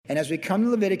And as we come to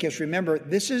Leviticus, remember,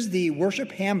 this is the worship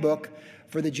handbook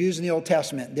for the Jews in the Old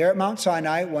Testament. There at Mount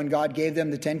Sinai, when God gave them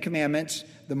the Ten Commandments,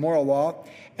 the moral law,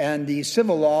 and the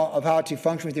civil law of how to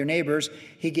function with your neighbors,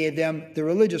 he gave them the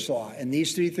religious law. And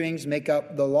these three things make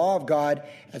up the law of God,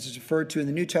 as it's referred to in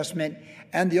the New Testament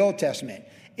and the Old Testament.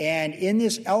 And in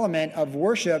this element of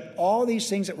worship, all these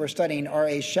things that we're studying are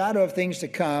a shadow of things to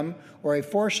come, or a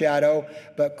foreshadow,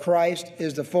 but Christ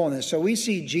is the fullness. So we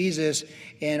see Jesus,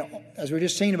 as we're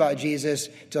just singing about Jesus,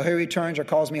 till he returns or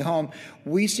calls me home,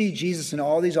 we see Jesus in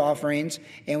all these offerings,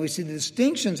 and we see the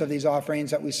distinctions of these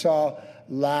offerings that we saw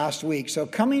last week. So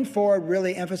coming forward,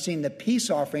 really emphasizing the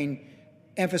peace offering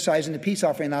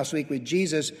last week with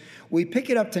Jesus, we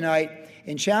pick it up tonight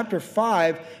in chapter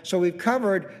 5. So we've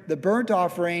covered the burnt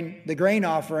offering, the grain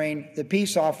offering, the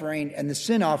peace offering, and the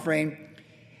sin offering.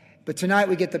 But tonight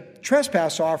we get the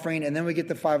trespass offering, and then we get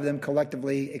the 5 of them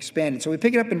collectively expanded. So we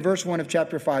pick it up in verse 1 of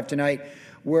chapter 5 tonight,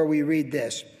 where we read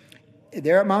this.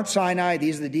 There at Mount Sinai,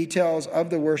 these are the details of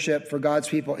the worship for God's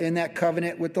people in that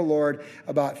covenant with the Lord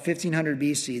about 1500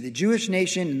 BC, the Jewish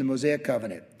nation in the Mosaic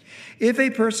covenant. If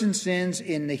a person sins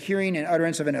in the hearing and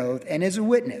utterance of an oath and is a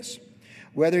witness,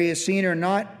 whether he is seen or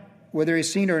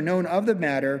known of the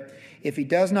matter, if he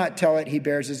does not tell it, he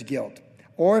bears his guilt.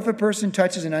 Or if a person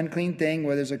touches an unclean thing,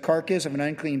 whether it's a carcass of an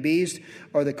unclean beast,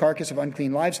 or the carcass of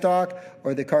unclean livestock,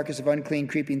 or the carcass of unclean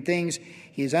creeping things,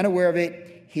 he is unaware of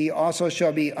it, he also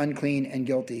shall be unclean and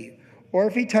guilty. Or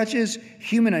if he touches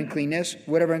human uncleanness,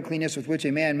 whatever uncleanness with which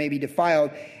a man may be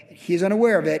defiled, he is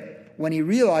unaware of it. When he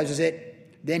realizes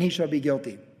it, then he shall be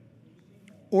guilty.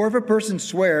 Or if a person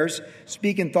swears,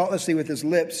 speaking thoughtlessly with his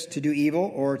lips to do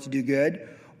evil or to do good,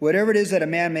 whatever it is that a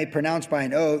man may pronounce by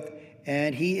an oath,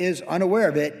 and he is unaware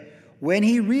of it, when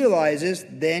he realizes,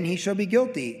 then he shall be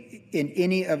guilty in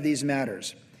any of these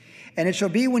matters. And it shall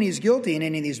be when he is guilty in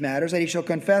any of these matters that he shall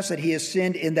confess that he has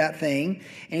sinned in that thing,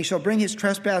 and he shall bring his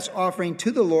trespass offering to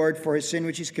the Lord for his sin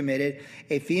which he's committed,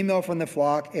 a female from the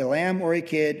flock, a lamb or a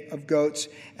kid of goats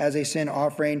as a sin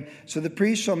offering. So the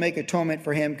priest shall make atonement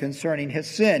for him concerning his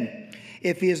sin.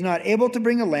 If he is not able to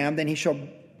bring a lamb, then he shall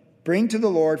bring to the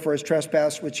Lord for his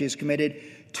trespass which he has committed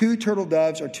 2 turtle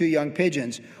doves or 2 young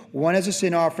pigeons, one as a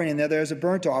sin offering and the other as a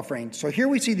burnt offering. So here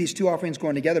we see these 2 offerings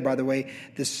going together, by the way,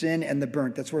 the sin and the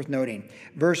burnt. That's worth noting.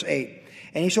 Verse 8,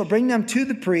 and he shall bring them to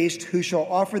the priest, who shall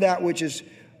offer that which is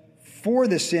for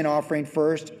the sin offering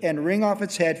first, and wring off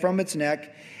its head from its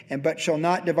neck, but shall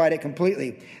not divide it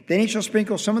completely. Then he shall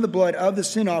sprinkle some of the blood of the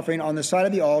sin offering on the side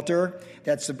of the altar.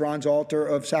 That's the bronze altar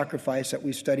of sacrifice that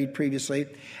we studied previously.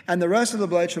 And the rest of the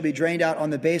blood shall be drained out on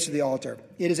the base of the altar.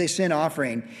 It is a sin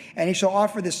offering. And he shall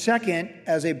offer the second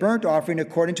as a burnt offering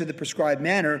according to the prescribed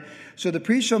manner. So the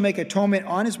priest shall make atonement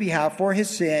on his behalf for his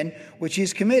sin, which he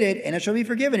has committed, and it shall be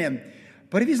forgiven him.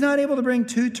 But if he's not able to bring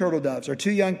 2 turtle doves or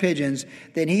 2 young pigeons,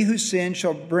 then he who sinned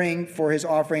shall bring for his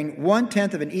offering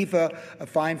 1/10 of an ephah of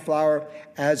fine flour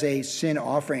as a sin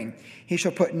offering. He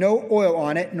shall put no oil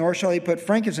on it, nor shall he put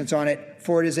frankincense on it,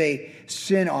 for it is a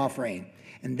sin offering.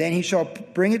 And then he shall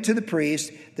bring it to the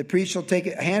priest. The priest shall take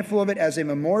a handful of it as a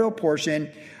memorial portion,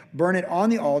 burn it on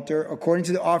the altar, according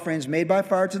to the offerings made by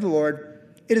fire to the Lord.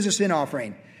 It is a sin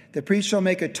offering. The priest shall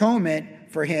make atonement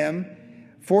for him,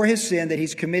 for his sin that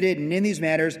he's committed and in these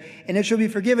matters, and it shall be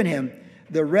forgiven him.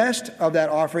 The rest of that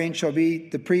offering shall be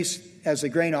the priest as a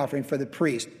grain offering for the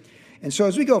priest. And so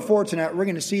as we go forward tonight, we're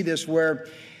going to see this where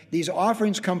these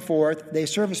offerings come forth. They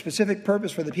serve a specific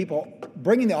purpose for the people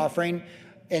bringing the offering,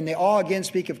 and they all, again,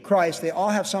 speak of Christ. They all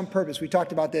have some purpose. We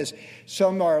talked about this.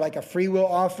 Some are like a free will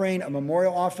offering, a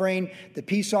memorial offering. The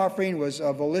peace offering was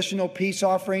a volitional peace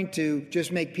offering to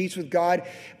just make peace with God.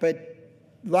 But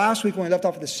last week when we left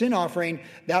off with the sin offering,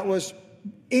 that was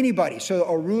anybody. So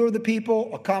a ruler of the people,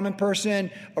 a common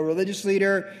person, a religious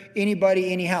leader,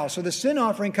 anybody, anyhow. So the sin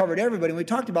offering covered everybody. And we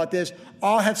talked about this.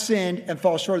 All have sinned and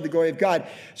fall short of the glory of God.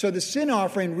 So the sin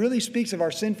offering really speaks of our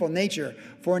sinful nature.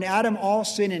 For in Adam all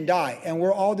sin and die. And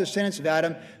we're all descendants of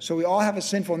Adam. So we all have a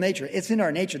sinful nature. It's in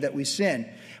our nature that we sin.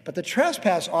 But the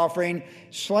trespass offering,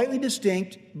 slightly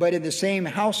distinct, but in the same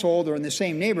household or in the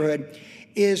same neighborhood,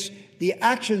 is the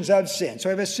actions of sin. So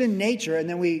we have a sin nature, and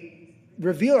then we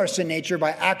reveal our sin nature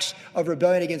by acts of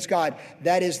rebellion against God.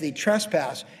 That is the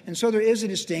trespass. And so there is a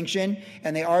distinction,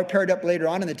 and they are paired up later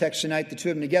on in the text tonight, the 2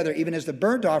 of them together, even as the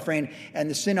burnt offering and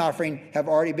the sin offering have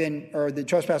already been, or the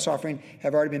trespass offering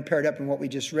have already been paired up in what we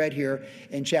just read here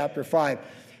in chapter 5.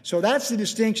 So that's the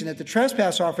distinction, that the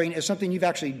trespass offering is something you've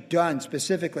actually done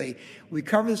specifically. We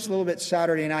covered this a little bit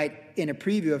Saturday night in a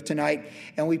preview of tonight,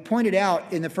 and we pointed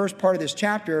out in the first part of this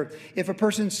chapter, if a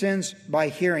person sins by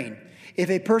hearing,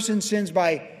 if a person sins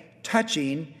by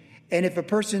touching, and if a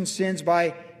person sins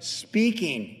by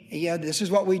speaking. This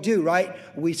is what we do, right?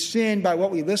 We sin by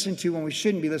what we listen to when we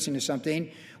shouldn't be listening to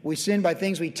something. We sin by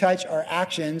things we touch, our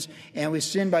actions, and we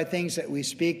sin by things that we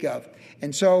speak of.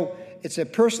 And so it's a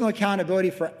personal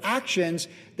accountability for actions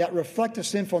that reflect a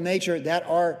sinful nature that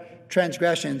are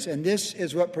transgressions. And this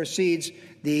is what precedes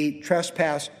the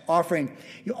trespass offering.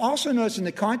 You also notice in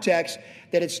the context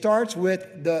that it starts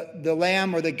with the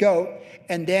lamb or the goat.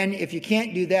 And then if you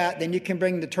can't do that, then you can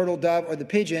bring the turtle dove or the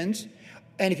pigeons.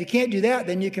 And if you can't do that,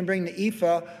 then you can bring the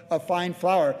ephah of fine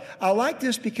flour. I like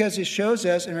this because it shows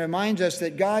us and reminds us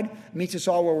that God meets us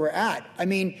all where we're at. I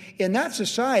mean, in that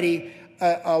society,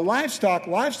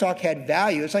 livestock had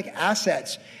value. It's like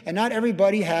assets. And not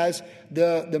everybody has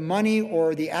the money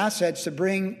or the assets to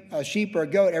bring a sheep or a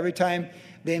goat every time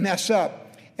they mess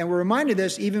up. And we're reminded of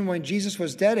this even when Jesus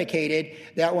was dedicated,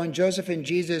 that when Joseph and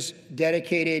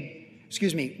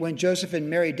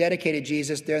Mary dedicated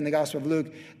Jesus there in the Gospel of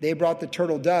Luke, they brought the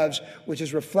turtle doves, which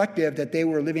is reflective that they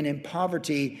were living in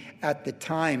poverty at the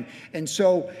time. And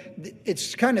so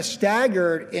it's kind of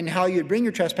staggered in how you'd bring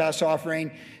your trespass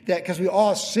offering, that because we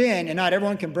all sin and not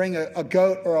everyone can bring a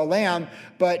goat or a lamb.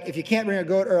 But if you can't bring a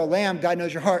goat or a lamb, God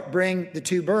knows your heart, bring the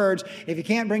 2 birds. If you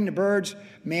can't bring the birds,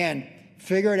 man,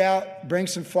 figure it out, bring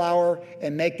some flour,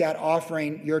 and make that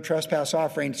offering your trespass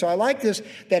offering. So I like this,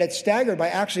 that it's staggered by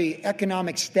actually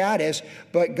economic status,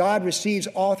 but God receives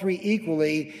all 3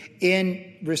 equally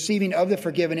in receiving of the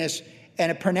forgiveness,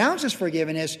 and it pronounces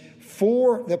forgiveness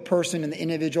for the person and the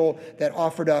individual that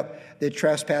offered up the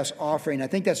trespass offering. I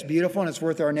think that's beautiful, and it's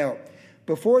worth our note.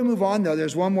 Before we move on, though,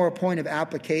 there's one more point of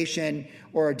application,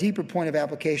 or a deeper point of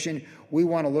application we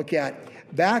want to look at.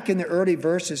 Back in the early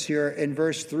verses here, in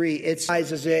verse 3, it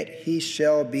says he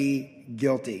shall be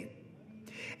guilty.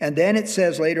 And then it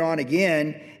says later on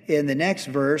again in the next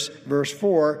verse, verse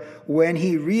 4, when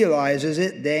he realizes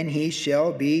it, then he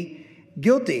shall be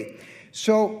guilty.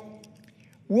 So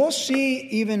we'll see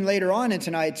even later on in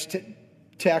tonight's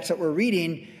text that we're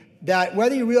reading that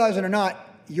whether you realize it or not,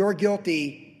 you're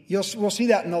guilty. We'll see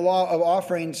that in the law of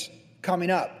offerings coming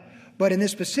up. But in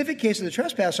this specific case of the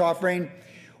trespass offering,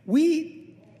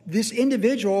 this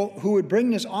individual who would bring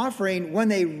this offering, when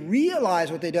they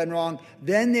realized what they'd done wrong,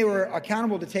 then they were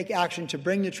accountable to take action to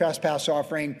bring the trespass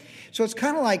offering. So it's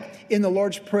kind of like in the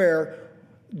Lord's Prayer,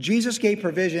 Jesus gave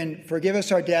provision, forgive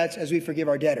us our debts as we forgive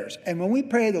our debtors. And when we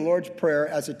pray the Lord's Prayer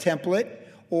as a template,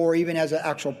 or even as an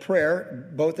actual prayer,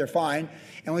 both are fine,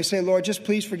 and we say, Lord, just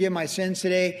please forgive my sins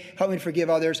today, help me to forgive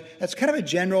others. That's kind of a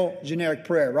generic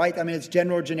prayer, right? I mean, it's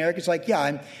general, generic. It's like,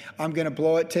 yeah, I'm going to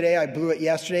blow it today. I blew it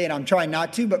yesterday, and I'm trying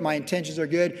not to, but my intentions are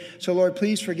good. So, Lord,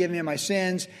 please forgive me of my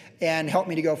sins and help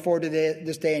me to go forward to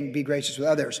this day and be gracious with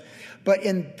others. But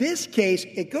in this case,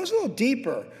 it goes a little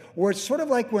deeper, where it's sort of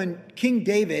like when King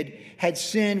David had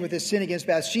sinned with his sin against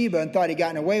Bathsheba and thought he'd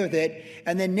gotten away with it.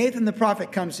 And then Nathan the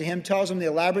prophet comes to him, tells him the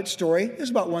elaborate story, this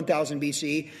is about 1000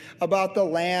 BC, about the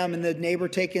lamb and the neighbor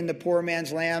taking the poor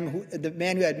man's lamb, the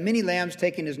man who had many lambs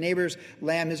taking his neighbor's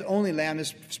lamb, his only lamb,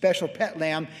 his special pet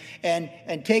lamb, and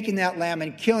taking that lamb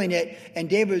and killing it. And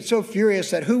David was so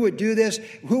furious that who would do this?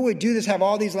 Who would do this, have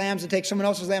all these lambs and take someone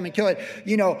else's lamb and kill it?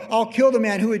 I'll kill the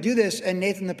man who would do this. And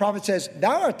Nathan the prophet says,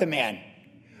 thou art the man.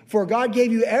 For God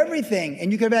gave you everything,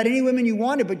 and you could have had any women you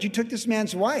wanted, but you took this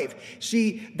man's wife.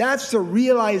 See, that's the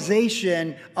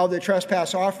realization of the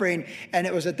trespass offering. And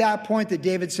it was at that point that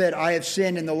David said, I have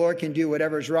sinned, and the Lord can do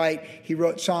whatever is right. He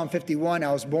wrote Psalm 51,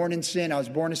 I was born in sin, I was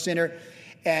born a sinner.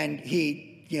 And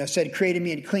he said, created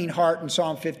me a clean heart in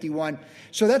Psalm 51.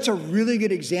 So that's a really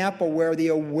good example where the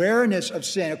awareness of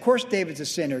sin, of course David's a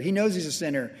sinner. He knows he's a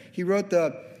sinner. He wrote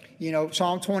the,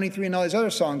 Psalm 23 and all these other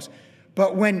songs.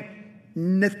 But when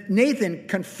Nathan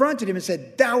confronted him and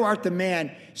said, thou art the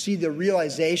man, see the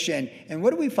realization. And what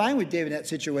do we find with David in that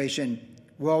situation?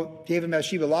 Well, David and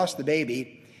Bathsheba lost the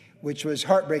baby, which was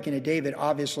heartbreaking to David,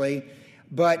 obviously.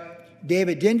 But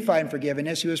David didn't find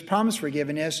forgiveness. He was promised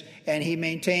forgiveness, and he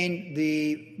maintained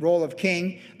the role of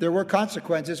king. There were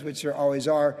consequences, which there always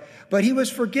are, but he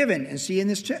was forgiven. And see, in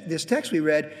this text we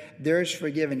read, there's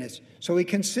forgiveness. So we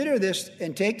consider this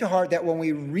and take to heart that when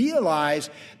we realize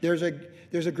there's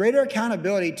a greater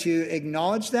accountability to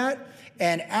acknowledge that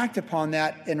and act upon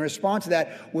that and respond to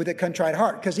that with a contrite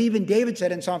heart. Because even David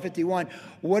said in Psalm 51,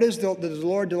 does the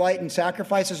Lord delight in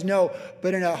sacrifices? No,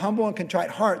 but in a humble and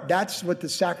contrite heart, that's what the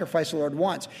sacrifice the Lord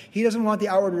wants. He doesn't want the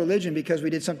outward religion because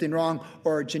we did something wrong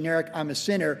or a generic, I'm a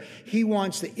sinner. He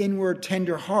wants the inward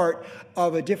tender heart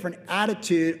of a different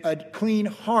attitude, a clean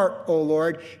heart, O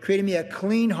Lord, create me a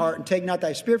clean heart and take not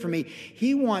thy spirit from me.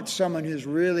 He wants someone who's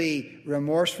really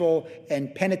remorseful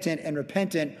and penitent and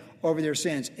repentant over their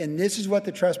sins. And this is what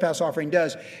the trespass offering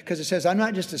does, because it says, I'm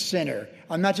not just a sinner.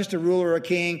 I'm not just a ruler or a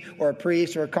king or a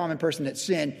priest or a common person that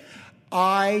sinned.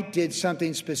 I did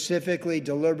something specifically,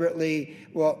 deliberately,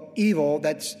 evil.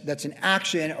 That's an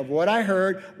action of what I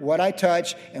heard, what I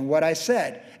touched, and what I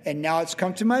said. And now it's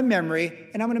come to my memory,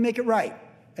 and I'm going to make it right.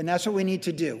 And that's what we need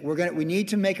to do. We need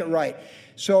to make it right.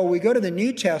 So we go to the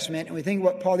New Testament, and we think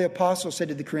what Paul the Apostle said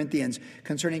to the Corinthians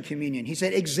concerning communion. He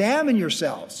said, examine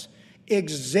yourselves.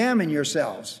 Examine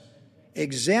yourselves.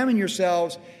 Examine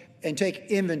yourselves and take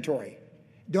inventory.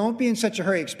 Don't be in such a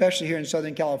hurry, especially here in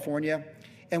Southern California.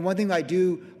 And one thing I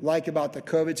do like about the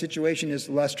COVID situation is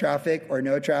less traffic or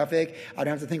no traffic. I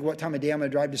don't have to think what time of day I'm going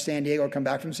to drive to San Diego or come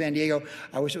back from San Diego.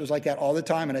 I wish it was like that all the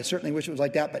time, and I certainly wish it was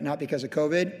like that, but not because of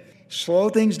COVID. Slow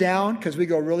things down, because we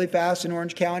go really fast in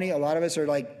Orange County. A lot of us are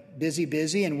like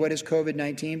busy. And what has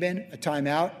COVID-19 been? A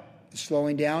timeout,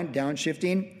 slowing down,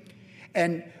 downshifting.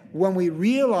 And when we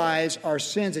realize our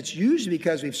sins, it's usually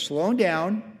because we've slowed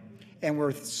down and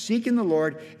we're seeking the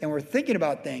Lord and we're thinking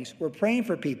about things. We're praying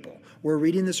for people. We're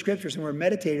reading the scriptures and we're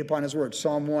meditating upon his word.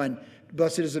 Psalm 1,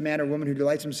 blessed is the man or woman who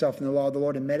delights himself in the law of the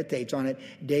Lord and meditates on it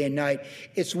day and night.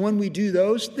 It's when we do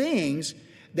those things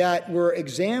that we're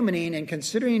examining and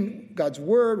considering God's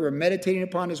word, we're meditating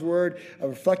upon his word,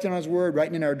 reflecting on his word,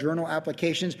 writing in our journal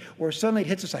applications, where suddenly it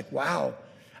hits us like, wow,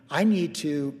 I need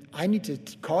to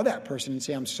call that person and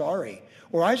say, I'm sorry.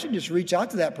 Or I should just reach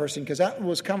out to that person because that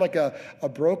was kind of like a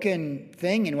broken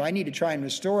thing and I need to try and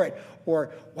restore it.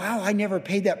 Or, wow, I never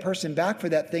paid that person back for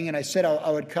that thing and I said I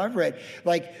would cover it.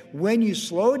 Like when you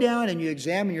slow down and you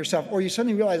examine yourself, or you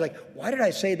suddenly realize, like, why did I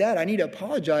say that? I need to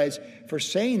apologize for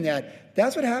saying that.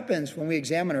 That's what happens when we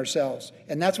examine ourselves.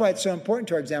 And that's why it's so important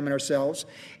to examine ourselves.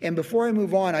 And before I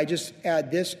move on, I just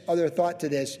add this other thought to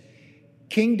this.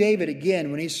 King David,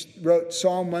 again, when he wrote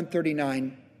Psalm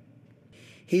 139,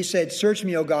 he said, search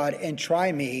me, O God, and try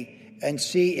me, and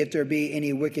see if there be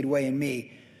any wicked way in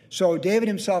me. So David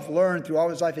himself learned through all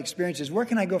his life experiences, where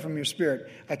can I go from your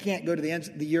spirit? I can't go to the ends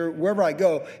of the earth. Wherever I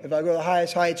go, if I go to the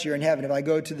highest heights, you're in heaven. If I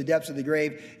go to the depths of the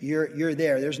grave, you're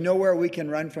there. There's nowhere we can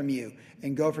run from you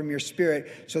and go from your spirit.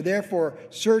 So therefore,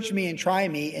 search me and try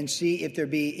me and see if there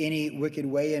be any wicked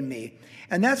way in me.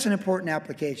 And that's an important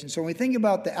application. So when we think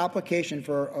about the application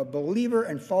for a believer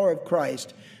and follower of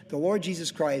Christ, the Lord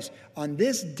Jesus Christ, on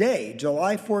this day,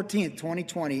 July 14th,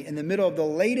 2020, in the middle of the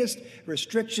latest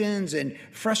restrictions and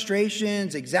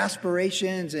frustrations,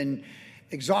 exasperations, and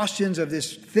exhaustions of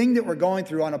this thing that we're going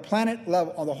through on a planet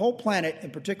level, on the whole planet,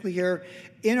 and particularly here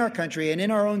in our country and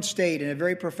in our own state in a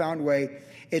very profound way,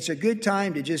 it's a good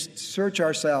time to just search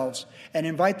ourselves and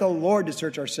invite the Lord to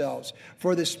search ourselves.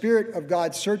 For the Spirit of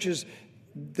God searches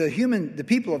the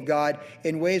people of God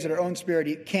in ways that our own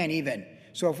spirit can't even.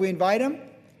 So if we invite him,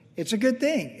 it's a good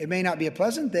thing. It may not be a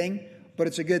pleasant thing, but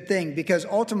it's a good thing, because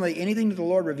ultimately anything that the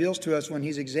Lord reveals to us when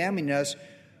he's examining us,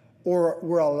 or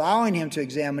we're allowing him to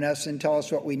examine us and tell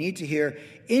us what we need to hear,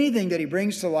 anything that he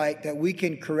brings to light that we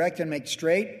can correct and make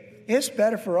straight, it's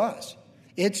better for us.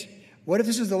 What if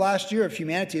this is the last year of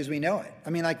humanity as we know it? I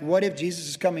mean, like, what if Jesus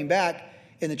is coming back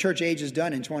and the church age is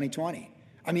done in 2020?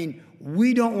 I mean,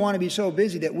 we don't want to be so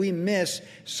busy that we miss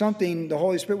something the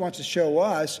Holy Spirit wants to show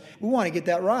us. We want to get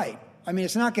that right. I mean,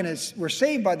 we're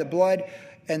saved by the blood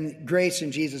and grace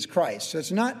in Jesus Christ. So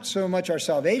it's not so much our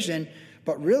salvation,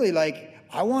 but really, like,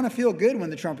 I want to feel good when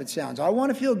the trumpet sounds. I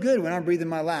want to feel good when I'm breathing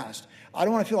my last. I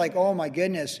don't want to feel like, oh my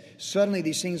goodness, suddenly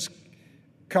these things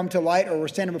come to light, or we're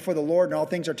standing before the Lord and all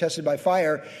things are tested by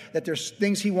fire, that there's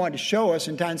things he wanted to show us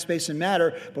in time, space, and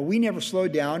matter, but we never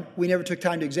slowed down, we never took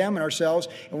time to examine ourselves,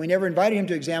 and we never invited him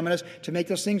to examine us to make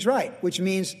those things right, which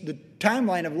means the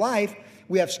timeline of life,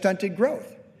 we have stunted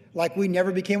growth, like we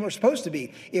never became what we're supposed to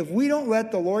be. If we don't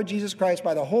let the Lord Jesus Christ,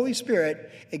 by the Holy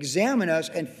Spirit, examine us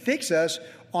and fix us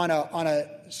on a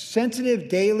sensitive,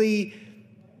 daily,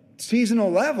 seasonal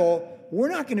level, we're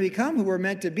not going to become who we're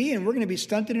meant to be, and we're going to be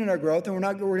stunted in our growth, and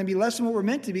we're going to be less than what we're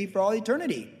meant to be for all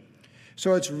eternity.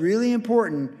 So it's really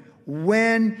important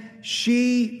when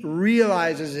she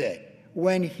realizes it,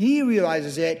 when he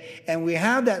realizes it, and we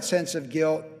have that sense of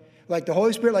guilt, like the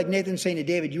Holy Spirit, like Nathan saying to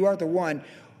David, you are the one,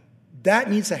 that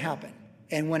needs to happen.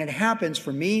 And when it happens,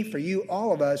 for me, for you,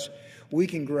 all of us, we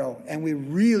can grow. And we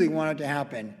really want it to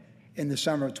happen in the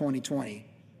summer of 2020,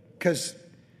 because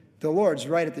the Lord's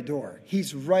right at the door.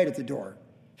 He's right at the door.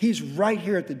 He's right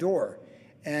here at the door.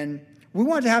 And we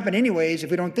want it to happen anyways if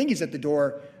we don't think he's at the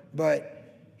door,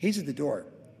 but he's at the door.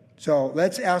 So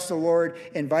let's ask the Lord,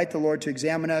 invite the Lord to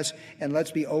examine us, and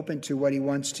let's be open to what he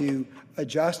wants to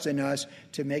adjust in us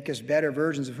to make us better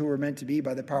versions of who we're meant to be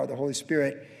by the power of the Holy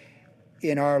Spirit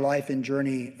in our life and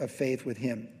journey of faith with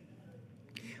him.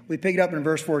 We pick it up in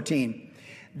verse 14.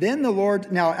 Then the Lord,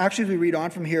 now actually as we read on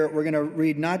from here, we're going to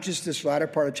read not just this latter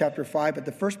part of chapter 5, but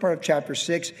the first part of chapter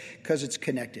 6, because it's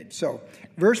connected. So,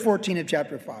 verse 14 of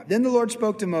chapter 5. Then the Lord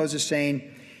spoke to Moses,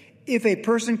 saying, if a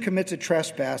person commits a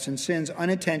trespass and sins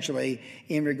unintentionally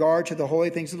in regard to the holy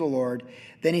things of the Lord,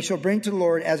 then he shall bring to the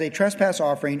Lord as a trespass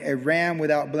offering a ram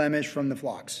without blemish from the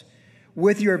flocks,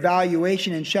 with your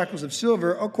valuation in shekels of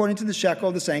silver, according to the shekel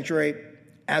of the sanctuary,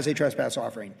 as a trespass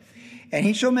offering. And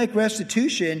he shall make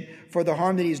restitution for the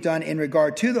harm that he's done in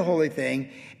regard to the holy thing,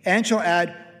 and shall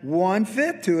add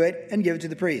 1/5 to it and give it to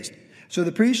the priest. So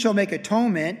the priest shall make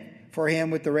atonement for him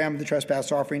with the ram of the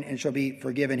trespass offering, and shall be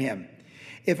forgiven him.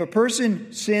 If a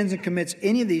person sins and commits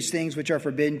any of these things which are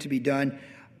forbidden to be done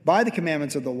by the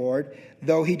commandments of the Lord,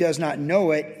 though he does not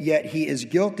know it, yet he is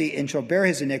guilty and shall bear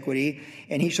his iniquity,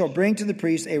 and he shall bring to the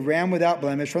priest a ram without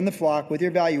blemish from the flock with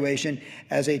your valuation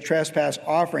as a trespass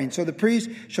offering. So the priest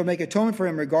shall make atonement for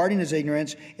him regarding his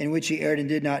ignorance in which he erred and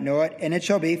did not know it, and it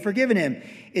shall be forgiven him.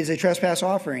 It is a trespass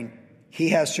offering. He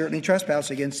has certainly trespassed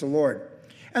against the Lord.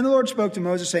 And the Lord spoke to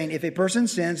Moses, saying, if a person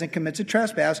sins and commits a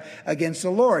trespass against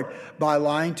the Lord by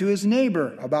lying to his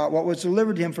neighbor about what was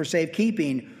delivered to him for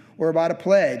safekeeping, or about a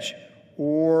pledge,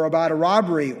 or about a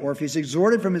robbery, or if he's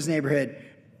extorted from his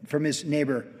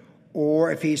neighbor,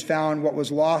 or if he's found what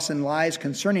was lost and lies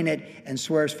concerning it and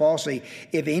swears falsely.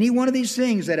 If any one of these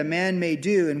things that a man may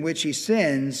do in which he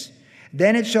sins,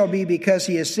 then it shall be because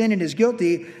he has sinned and is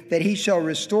guilty, that he shall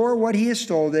restore what he has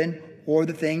stolen, or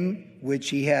the thing which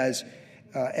he has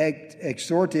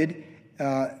extorted,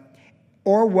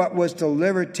 or what was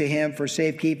delivered to him for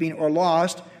safekeeping, or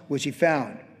lost, which he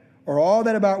found, or all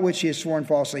that about which he has sworn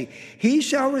falsely. He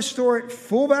shall restore it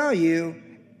full value,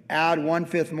 add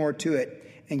 1/5 more to it,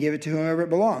 and give it to whomever it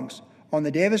belongs. On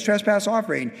the day of his trespass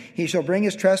offering, he shall bring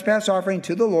his trespass offering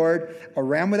to the Lord, a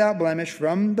ram without blemish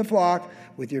from the flock,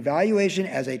 with your valuation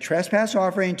as a trespass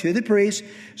offering to the priest.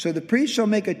 So the priest shall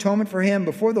make atonement for him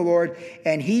before the Lord,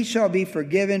 and he shall be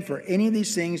forgiven for any of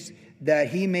these things that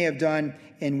he may have done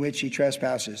in which he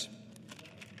trespasses.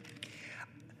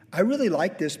 I really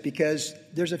like this because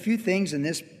there's a few things in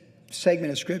this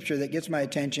segment of Scripture that gets my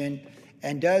attention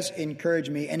and does encourage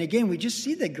me. And again, we just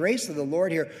see the grace of the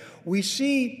Lord here. We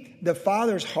see the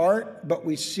Father's heart, but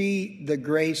we see the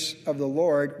grace of the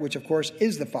Lord, which of course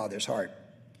is the Father's heart.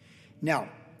 Now,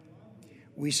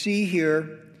 we see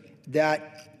here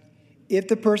that if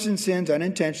the person sins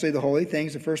unintentionally, the holy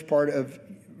things, the first part of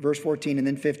verse 14 and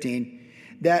then 15,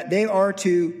 that they are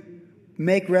to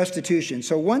make restitution.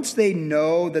 So once they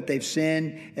know that they've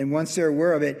sinned and once they're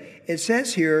aware of it, it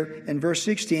says here in verse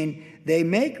 16, they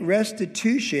make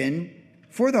restitution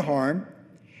for the harm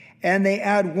and they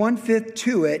add 1/5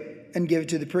 to it and give it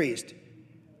to the priest.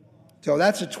 So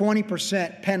that's a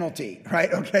 20% penalty,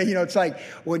 right? Okay, it's like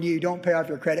when you don't pay off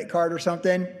your credit card or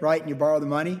something, right? And you borrow the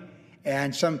money.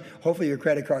 And hopefully your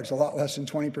credit card's a lot less than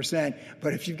 20%.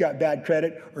 But if you've got bad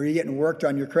credit or you're getting worked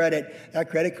on your credit, that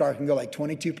credit card can go like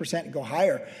 22% and go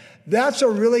higher. That's a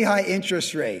really high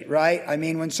interest rate, right? I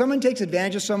mean, when someone takes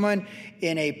advantage of someone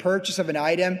in a purchase of an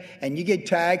item and you get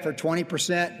tagged for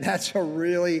 20%, that's a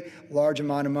really large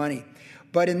amount of money.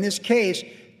 But in this case,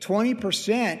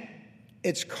 20%,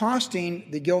 it's costing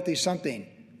the guilty something.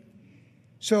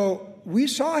 So we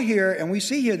saw here and we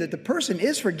see here that the person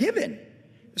is forgiven.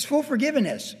 There's full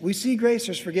forgiveness. We see grace,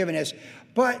 there's forgiveness.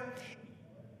 But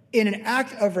in an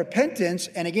act of repentance,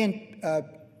 and again,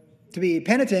 to be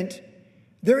penitent,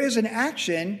 there is an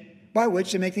action by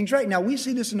which to make things right. Now, we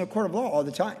see this in the court of law all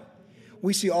the time.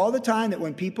 We see all the time that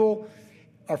when people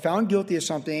are found guilty of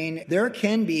something, there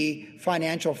can be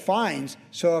financial fines.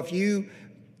 So if you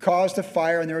caused a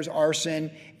fire and there was arson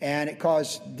and it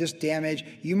caused this damage,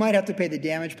 you might have to pay the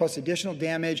damage plus additional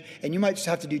damage, and you might just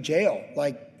have to do jail.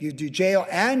 Like you do jail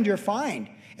and you're fined,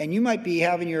 and you might be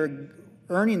having your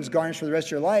earnings garnished for the rest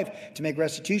of your life to make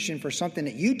restitution for something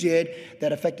that you did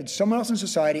that affected someone else in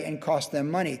society and cost them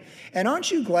money. And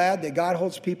aren't you glad that God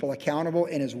holds people accountable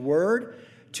in His Word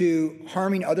to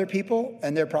harming other people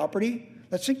and their property?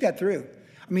 Let's think that through.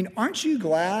 I mean, aren't you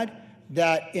glad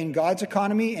that in God's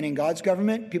economy and in God's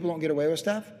government, people don't get away with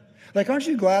stuff? Like, aren't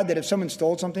you glad that if someone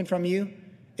stole something from you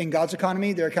in God's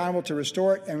economy, they're accountable to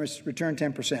restore it and return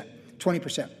 10%,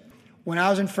 20%? When I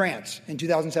was in France in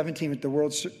 2017 at the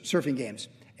World Surfing Games,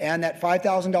 and that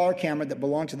 $5,000 camera that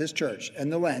belonged to this church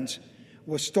and the lens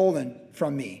was stolen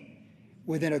from me,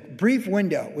 within a brief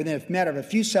window, within a matter of a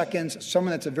few seconds,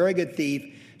 someone that's a very good thief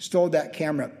stole that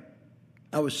camera.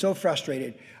 I was so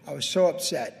frustrated. I was so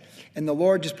upset. And the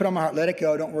Lord just put on my heart, let it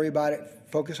go. Don't worry about it.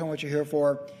 Focus on what you're here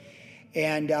for.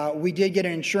 And we did get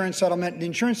an insurance settlement. The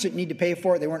insurance didn't need to pay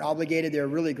for it. They weren't obligated. They were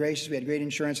really gracious. We had great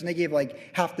insurance. And they gave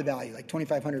like half the value, like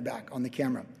 $2,500 back on the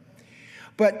camera.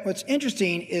 But what's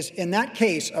interesting is in that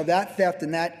case of that theft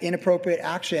and that inappropriate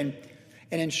action,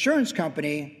 an insurance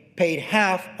company paid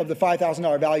half of the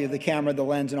 $5,000 value of the camera, the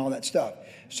lens, and all that stuff.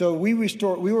 So we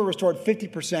were restored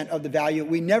 50% of the value.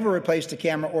 We never replaced the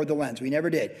camera or the lens. We never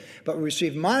did. But we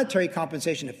received monetary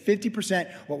compensation of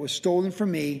 50% what was stolen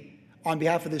from me on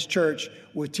behalf of this church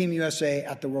with Team USA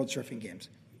at the World Surfing Games.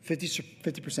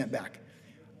 50% back.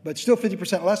 But still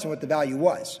 50% less than what the value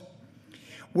was.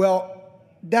 Well,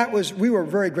 we were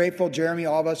very grateful, Jeremy,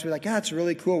 all of us. We were like, that's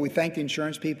really cool. We thanked the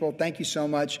insurance people. Thank you so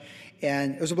much.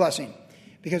 And it was a blessing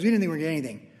because we didn't think we were going to get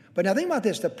anything. But now think about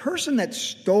this. The person that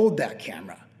stole that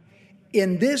camera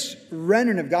in this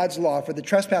rendering of God's law for the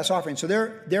trespass offering, so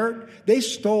they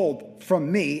stole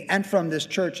from me and from this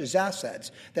church's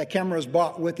assets. That camera was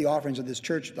bought with the offerings of this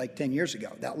church like 10 years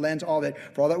ago. That lens, all that,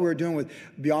 for all that we were doing with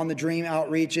Beyond the Dream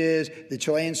outreaches, the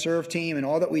Chilean surf team, and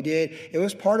all that we did, it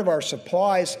was part of our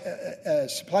supplies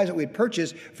that we had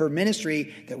purchased for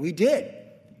ministry that we did.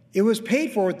 It was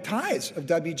paid for with tithes of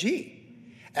WG.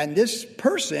 And this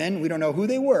person, we don't know who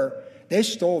they were, they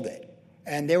stole it.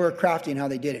 And they were crafty in how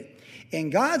they did it. In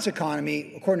God's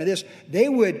economy, according to this, they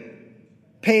would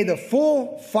pay the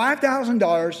full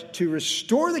 $5,000 to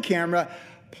restore the camera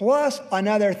plus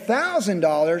another $1,000,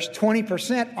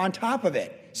 20% on top of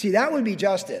it. See, that would be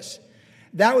justice.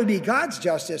 That would be God's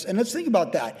justice. And let's think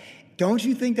about that. Don't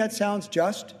you think that sounds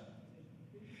just?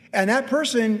 And that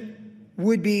person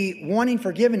would be wanting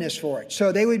forgiveness for it.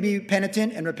 So they would be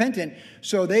penitent and repentant.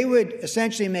 So they would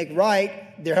essentially make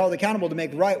right, they're held accountable to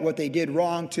make right what they did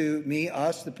wrong to me,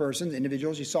 us, the person, the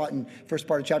individuals. You saw it in first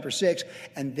part of chapter 6.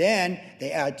 And then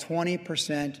they add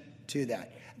 20% to that.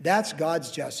 That's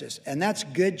God's justice. And that's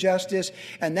good justice.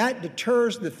 And that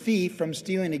deters the thief from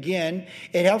stealing again.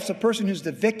 It helps the person who's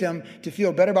the victim to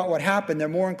feel better about what happened. They're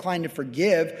more inclined to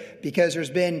forgive because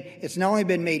it's not only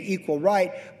been made equal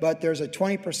right, but there's a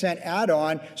 20%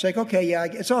 add-on. It's like, okay, yeah,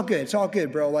 it's all good. It's all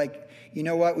good, bro. Like, you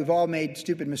know what? We've all made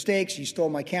stupid mistakes. You stole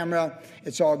my camera.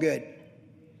 It's all good.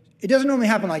 It doesn't normally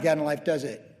happen like that in life, does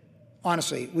it?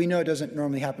 Honestly, we know it doesn't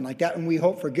normally happen like that, and we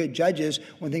hope for good judges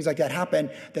when things like that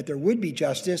happen, that there would be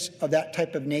justice of that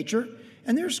type of nature.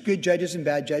 And there's good judges and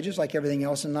bad judges like everything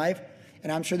else in life.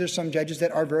 And I'm sure there's some judges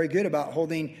that are very good about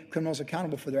holding criminals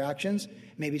accountable for their actions,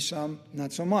 maybe some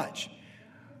not so much.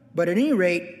 But at any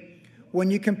rate,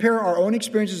 when you compare our own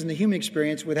experiences and the human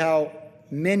experience with how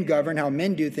men govern, how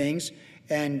men do things,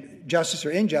 and justice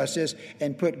or injustice,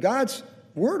 and put God's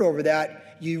word over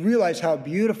that, you realize how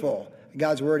beautiful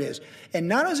God's word is. And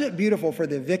not only is it beautiful for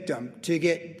the victim to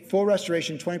get full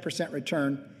restoration, 20%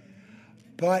 return,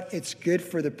 but it's good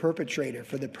for the perpetrator,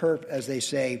 for the perp, as they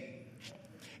say,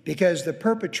 because the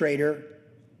perpetrator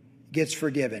gets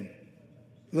forgiven.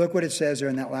 Look what it says there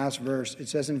in that last verse. It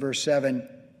says in verse 7,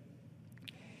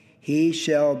 he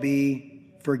shall be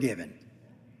forgiven.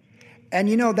 And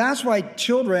you know, that's why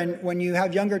children, when you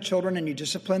have younger children and you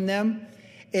discipline them,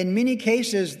 in many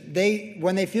cases,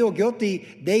 when they feel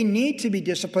guilty, they need to be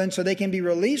disciplined so they can be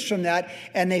released from that,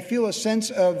 and they feel a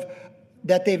sense of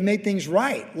that they've made things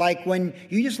right. Like when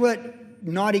you just let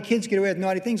naughty kids get away with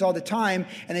naughty things all the time,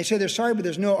 and they say they're sorry, but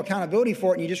there's no accountability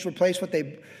for it, and you just replace what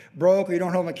they broke, or you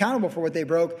don't hold them accountable for what they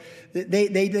broke, they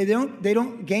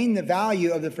don't gain the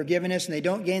value of the forgiveness, and they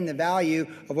don't gain the value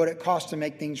of what it costs to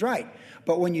make things right.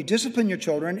 But when you discipline your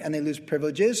children and they lose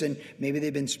privileges, and maybe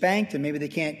they've been spanked and maybe they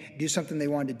can't do something they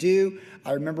wanted to do.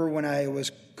 I remember when I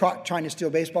was caught trying to steal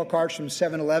baseball cards from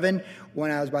 7-Eleven when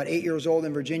I was about 8 years old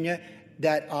in Virginia,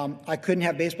 that I couldn't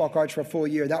have baseball cards for a full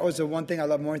year. That was the one thing I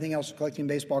loved more than anything else, collecting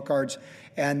baseball cards.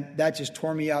 And that just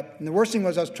tore me up. And the worst thing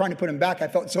was I was trying to put them back. I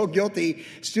felt so guilty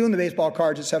stealing the baseball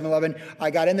cards at 7-Eleven.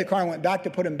 I got in the car and went back to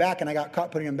put them back, and I got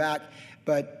caught putting them back.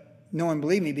 But no one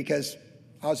believed me because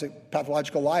I was a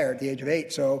pathological liar at the age of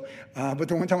 8. So, but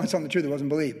the one time I was telling the truth, it wasn't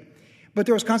believed. But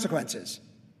there was consequences.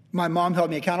 My mom held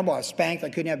me accountable. I was spanked. I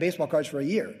couldn't have baseball cards for a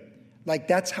year. Like,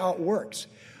 that's how it works.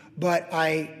 But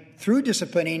I, through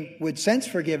disciplining, would sense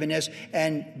forgiveness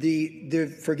and the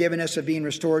forgiveness of being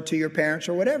restored to your parents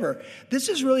or whatever. This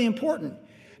is really important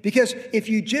because if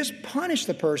you just punish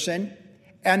the person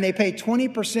and they pay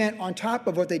 20% on top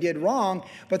of what they did wrong,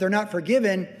 but they're not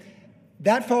forgiven,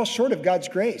 that falls short of God's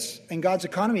grace and God's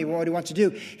economy, what he wants to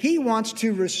do. He wants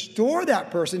to restore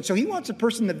that person. So he wants the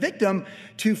person, the victim,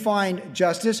 to find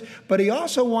justice, but he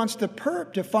also wants the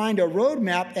perp to find a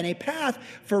roadmap and a path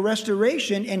for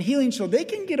restoration and healing so they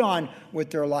can get on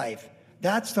with their life.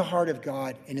 That's the heart of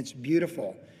God, and it's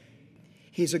beautiful.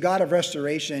 He's a God of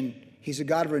restoration. He's a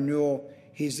God of renewal.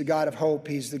 He's the God of hope.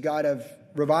 He's the God of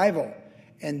revival.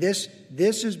 And this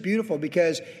is beautiful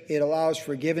because it allows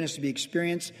forgiveness to be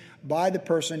experienced by the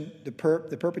person, the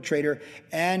perpetrator,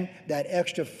 and that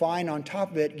extra fine on top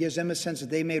of it gives them a sense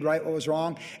that they made right what was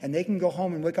wrong, and they can go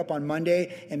home and wake up on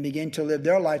Monday and begin to live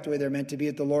their life the way they're meant to be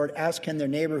with the Lord, as can their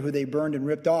neighbor who they burned and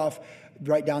ripped off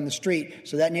right down the street.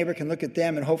 So that neighbor can look at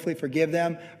them and hopefully forgive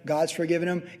them. God's forgiven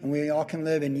them, and we all can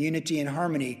live in unity and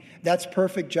harmony. That's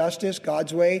perfect justice,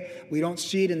 God's way. We don't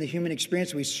see it in the human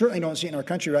experience. We certainly don't see it in our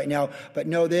country right now. But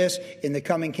know this, in the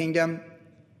coming kingdom,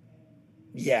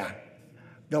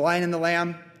 the Lion and the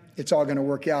Lamb, it's all going to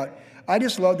work out. I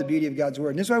just love the beauty of God's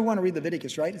word. And this is why I want to read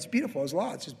Leviticus, right? It's beautiful. It's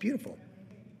law. It's just beautiful.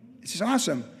 It's just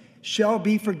awesome. Shall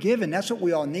be forgiven. That's what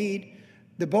we all need.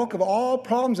 The bulk of all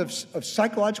problems of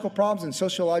psychological problems and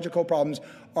sociological problems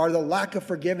are the lack of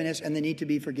forgiveness and the need to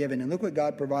be forgiven. And look what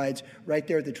God provides right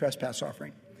there at the trespass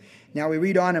offering. Now we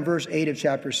read on in verse 8 of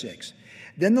chapter 6.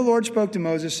 Then the Lord spoke to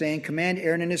Moses, saying, Command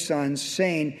Aaron and his sons,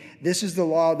 saying, This is the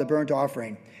law of the burnt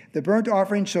offering. The burnt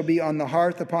offering shall be on the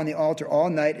hearth upon the altar all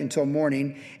night until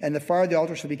morning, and the fire of the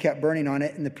altar shall be kept burning on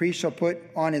it. And the priest shall put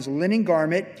on his linen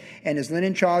garment, and his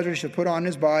linen trousers shall put on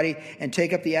his body, and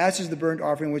take up the ashes of the burnt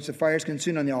offering which the fire is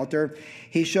consumed on the altar.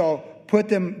 He shall put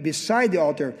them beside the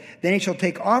altar. Then he shall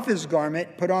take off his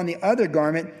garment, put on the other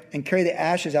garment, and carry the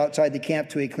ashes outside the camp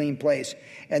to a clean place.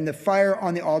 And the fire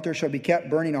on the altar shall be kept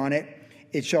burning on it.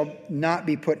 It shall not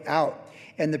be put out.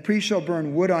 And the priest shall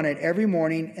burn wood on it every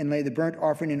morning and lay the burnt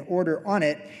offering in order on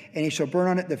it. And he shall burn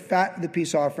on it the fat of the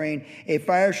peace offering. A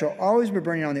fire shall always be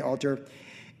burning on the altar.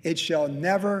 It shall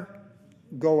never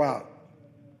go out.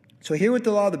 So here with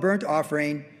the law of the burnt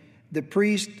offering, the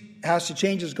priest has to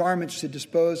change his garments to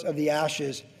dispose of the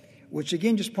ashes, which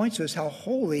again just points to us how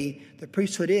holy the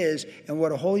priesthood is and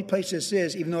what a holy place this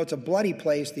is. Even though it's a bloody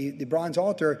place, the bronze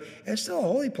altar, it's still a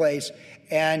holy place.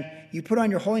 And you put on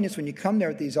your holiness when you come there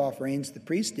with these offerings, the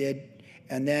priest did.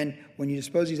 And then when you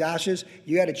dispose these ashes,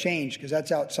 you got to change because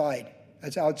that's outside.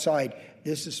 That's outside.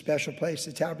 This is a special place,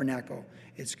 the tabernacle.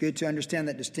 It's good to understand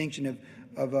that distinction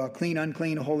of clean,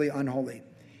 unclean, holy, unholy.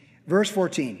 Verse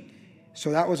 14.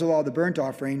 So that was the law of the burnt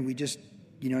offering. We just,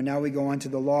 now we go on to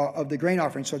the law of the grain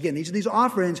offering. So again, these are these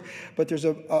offerings, but there's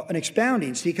an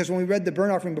expounding. See, because when we read the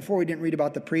burnt offering before, we didn't read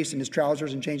about the priest and his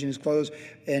trousers and changing his clothes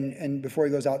and before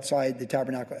he goes outside the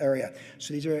tabernacle area.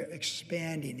 So these are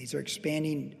expanding. These are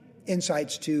expanding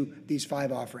insights to these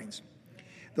 5 offerings.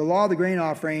 The law of the grain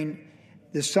offering,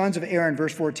 the sons of Aaron,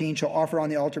 verse 14, shall offer on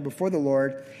the altar before the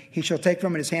Lord. He shall take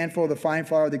from it his handful of the fine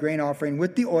flour of the grain offering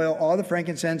with the oil, all the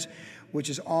frankincense, which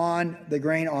is on the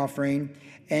grain offering,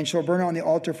 and shall burn on the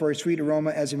altar for a sweet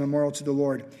aroma as a memorial to the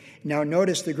Lord. Now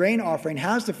notice the grain offering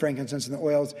has the frankincense and the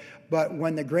oils, but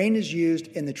when the grain is used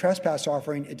in the trespass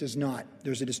offering, it does not.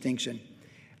 There's a distinction.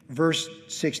 Verse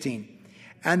 16.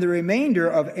 And the remainder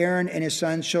of Aaron and his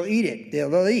sons shall eat it.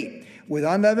 They'll eat. With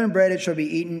unleavened bread it shall be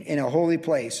eaten in a holy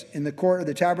place. In the court of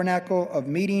the tabernacle of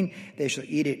meeting they shall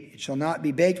eat it. It shall not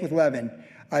be baked with leaven.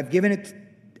 I've given it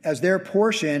as their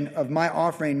portion of my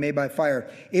offering made by fire.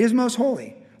 It is most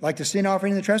holy. Like the sin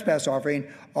offering and the trespass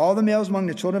offering, all the males among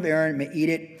the children of Aaron may eat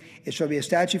it. It shall be a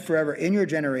statute forever in your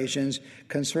generations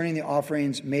concerning the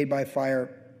offerings made by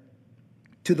fire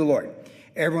to the Lord.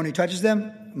 Everyone who touches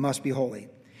them must be holy.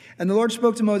 And the Lord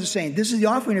spoke to Moses, saying, This is the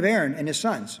offering of Aaron and his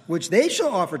sons, which they shall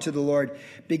offer to the Lord,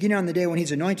 beginning on the day when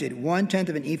he's anointed, 1/10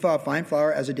 of an ephah of fine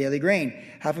flour as a daily grain,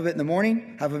 half of it in the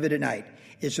morning, half of it at night.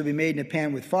 It shall be made in a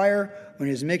pan with fire. When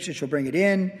it is mixed, it shall bring it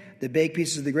in. The baked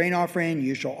pieces of the grain offering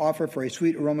you shall offer for a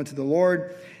sweet aroma to the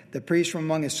Lord. The priest from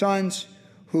among his sons,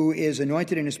 who is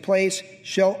anointed in his place,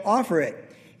 shall offer it.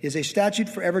 It is a statute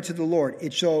forever to the Lord.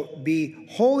 It shall be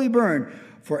wholly burned.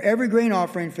 For every grain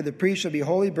offering for the priest shall be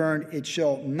wholly burned. It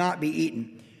shall not be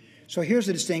eaten. So here's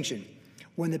the distinction.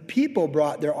 When the people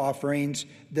brought their offerings,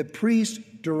 the priests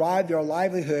derived their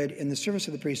livelihood in the service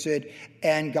of the priesthood,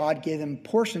 and God gave them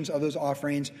portions of those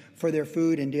offerings for their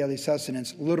food and daily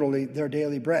sustenance, literally their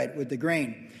daily bread with the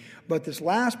grain. But this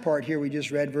last part here we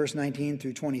just read, verse 19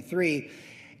 through 23,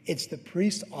 it's the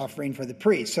priest's offering for the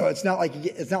priest. So it's not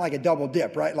like a double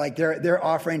dip, right? Like they're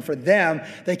offering for them.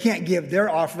 They can't give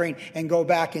their offering and go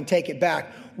back and take it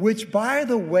back, which, by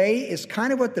the way, is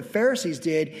kind of what the Pharisees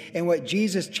did and what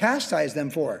Jesus chastised them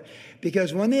for.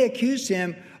 Because when they accused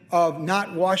him of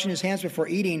not washing his hands before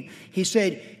eating, he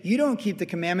said, you don't keep the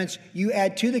commandments, you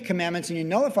add to the commandments and you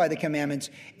nullify the commandments.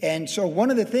 And so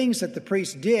one of the things that the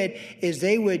priests did is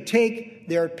they would take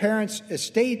their parents'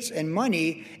 estates and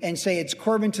money and say it's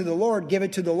Corban to the Lord, give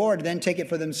it to the Lord, and then take it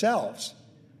for themselves.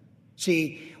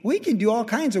 See, we can do all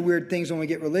kinds of weird things when we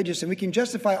get religious, and we can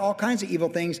justify all kinds of evil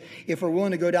things if we're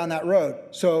willing to go down that road.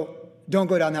 So don't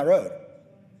go down that road.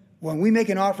 When we make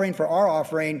an offering for our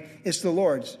offering, it's the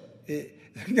Lord's.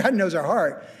 God knows our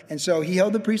heart. And so he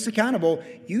held the priests accountable.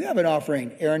 You have an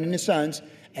offering, Aaron and his sons,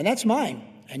 and that's mine.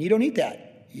 And you don't eat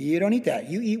that. You don't eat that.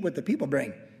 You eat what the people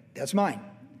bring. That's mine.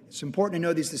 It's important to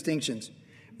know these distinctions.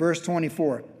 Verse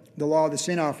 24, the law of the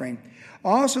sin offering.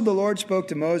 Also the Lord spoke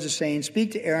to Moses, saying,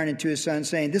 speak to Aaron and to his sons,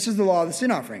 saying, this is the law of the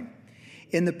sin offering.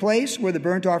 In the place where the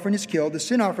burnt offering is killed, the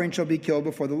sin offering shall be killed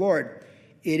before the Lord.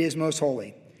 It is most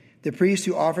holy. The priest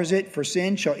who offers it for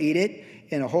sin shall eat it.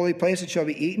 In a holy place it shall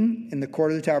be eaten, in the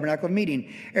court of the tabernacle of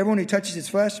meeting. Everyone who touches its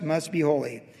flesh must be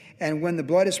holy. And when the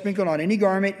blood is sprinkled on any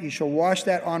garment, you shall wash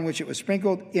that on which it was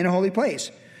sprinkled in a holy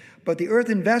place. But the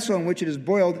earthen vessel in which it is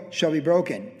boiled shall be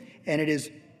broken. And it is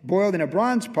boiled in a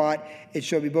bronze pot, it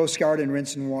shall be both scoured and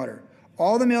rinsed in water.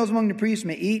 All the males among the priests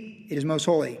may eat, it is most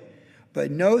holy.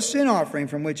 But no sin offering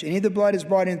from which any of the blood is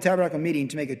brought in the tabernacle meeting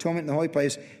to make atonement in the holy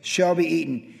place shall be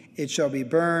eaten. It shall be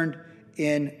burned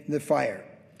in the fire.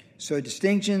 So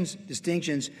distinctions.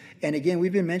 And again,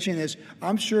 we've been mentioning this.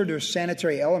 I'm sure there's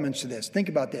sanitary elements to this. Think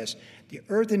about this. The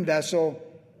earthen vessel,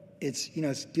 it's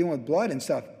dealing with blood and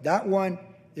stuff. That one,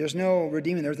 there's no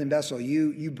redeeming the earthen vessel.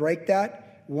 You break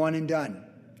that, one and done.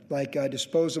 Like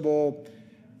disposable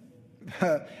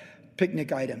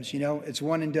picnic items, it's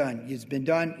one and done. It's been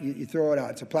done, you throw it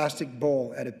out. It's a plastic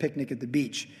bowl at a picnic at the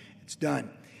beach. It's done.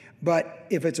 But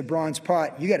if it's a bronze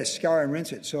pot, you got to scour and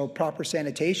rinse it. So proper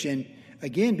sanitation,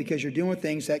 again, because you're dealing with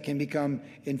things that can become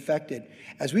infected.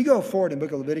 As we go forward in the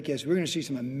book of Leviticus, we're going to see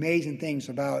some amazing things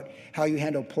about how you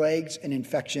handle plagues and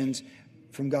infections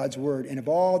from God's word. And of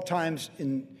all times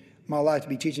in my life to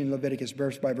be teaching Leviticus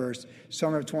verse by verse,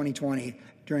 summer of 2020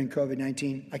 during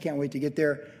COVID-19, I can't wait to get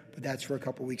there, but that's for a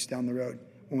couple weeks down the road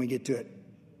when we get to it.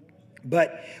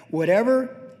 But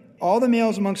whatever, all the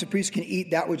males amongst the priests can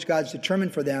eat that which God's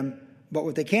determined for them, but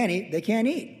what they can't eat, they can't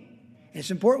eat. And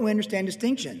it's important we understand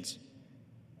distinctions.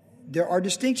 There are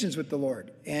distinctions with the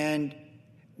Lord, and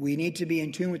we need to be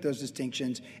in tune with those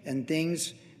distinctions and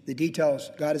things, the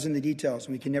details. God is in the details,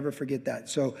 and we can never forget that.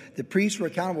 So the priests were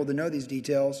accountable to know these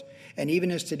details, and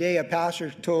even as today a pastor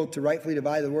is told to rightfully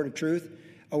divide the word of truth,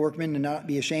 a workman to not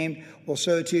be ashamed, well,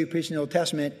 so too priests in the Old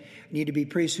Testament need to be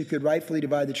priests who could rightfully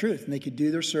divide the truth, and they could do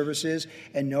their services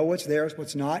and know what's theirs,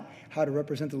 what's not, how to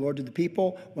represent the Lord to the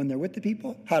people when they're with the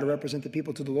people, how to represent the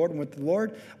people to the Lord and with the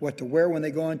Lord, what to wear when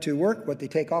they go into work, what they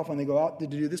take off when they go out to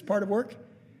do this part of work.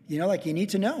 You need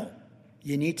to know.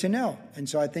 You need to know. And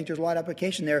so I think there's a lot of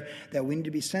application there that we need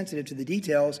to be sensitive to the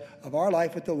details of our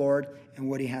life with the Lord and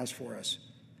what he has for us.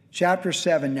 Chapter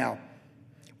 7 now.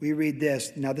 We read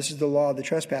this. Now this is the law of the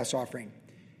trespass offering.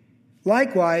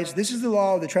 Likewise, this is the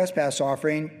law of the trespass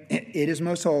offering. It is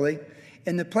most holy.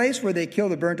 In the place where they kill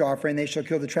the burnt offering, they shall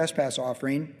kill the trespass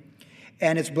offering,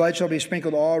 and its blood shall be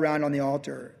sprinkled all around on the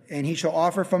altar. And he shall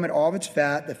offer from it all of its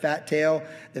fat, the fat tail,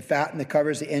 the fat and the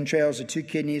covers, the entrails, the 2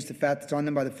 kidneys, the fat that's on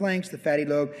them by the flanks, the fatty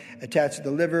lobe attached to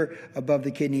the liver above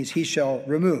the kidneys, he shall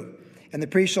remove. And the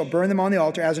priest shall burn them on the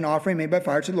altar as an offering made by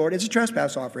fire to the Lord. It's a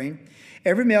trespass offering.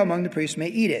 Every male among the priests may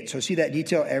eat it. So see that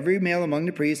detail. Every male among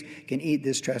the priests can eat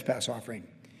this trespass offering.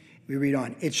 We read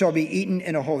on. It shall be eaten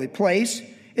in a holy place.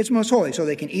 It's most holy, so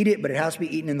they can eat it, but it has to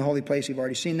be eaten in the holy place. You've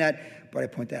already seen that, but I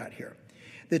point that out here.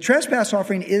 The trespass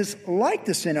offering is like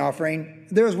the sin offering.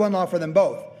 There is one law for them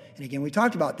both. And again, we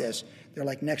talked about this. They're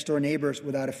like next door neighbors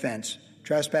without offense.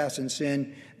 Trespass and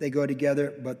sin, they go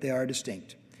together, but they are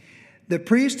distinct. The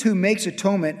priest who makes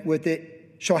atonement with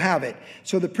it shall have it.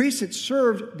 So the priest that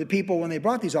served the people when they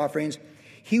brought these offerings,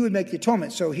 he would make the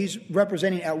atonement. So he's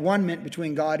representing at one ment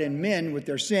between God and men with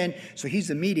their sin. So he's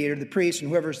the mediator, the priest, and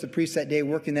whoever's the priest that day,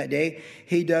 working that day,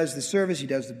 he does the service, he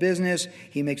does the business,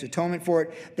 he makes atonement for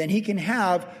it. Then he can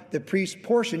have the priest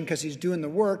portion because he's doing the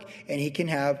work, and he can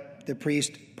have the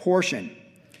priest portion.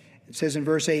 It says in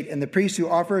verse 8, and the priest who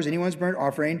offers anyone's burnt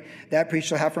offering, that priest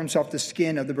shall have for himself the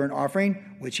skin of the burnt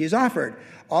offering, which he has offered.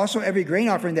 Also every grain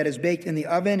offering that is baked in the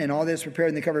oven, and all that is prepared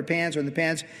in the covered pans or in the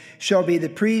pans, shall be the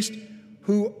priest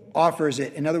who offers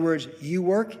it. In other words, you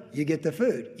work, you get the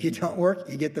food. You don't work,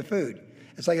 you get the food.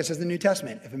 It's like it says in the New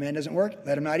Testament. If a man doesn't work,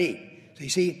 let him not eat. So you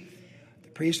see, the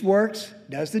priest works,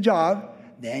 does the job,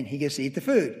 then he gets to eat the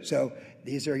food. So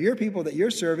these are your people that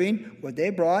you're serving. What they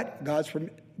brought,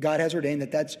 God has ordained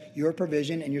that that's your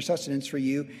provision and your sustenance for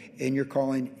you in your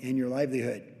calling, in your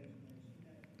livelihood.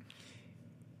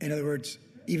 In other words,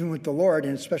 even with the Lord,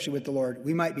 and especially with the Lord,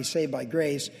 we might be saved by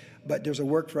grace, but there's a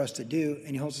work for us to do,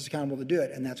 and he holds us accountable to do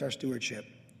it, and that's our stewardship.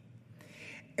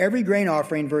 Every grain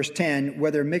offering, verse 10,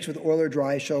 whether mixed with oil or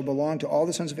dry, shall belong to all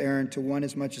the sons of Aaron, to one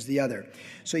as much as the other.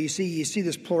 So you see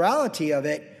this plurality of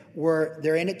it, where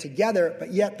they're in it together,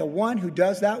 but yet the one who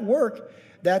does that work,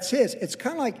 That's his. It's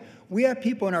kind of like we have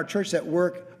people in our church that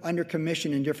work under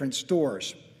commission in different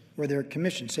stores where they're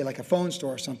commissioned, say like a phone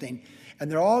store or something,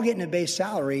 and they're all getting a base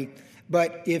salary.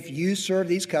 But if you serve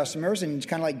these customers, and it's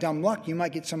kind of like dumb luck, you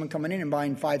might get someone coming in and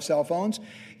buying 5 cell phones.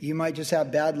 You might just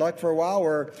have bad luck for a while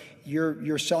where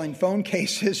you're selling phone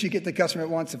cases. You get the customer that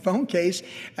wants a phone case,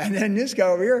 and then this guy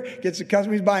over here gets the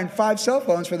customer who's buying 5 cell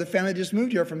phones for the family that just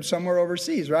moved here from somewhere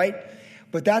overseas, right?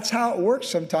 But that's how it works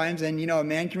sometimes. And, a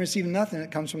man can receive nothing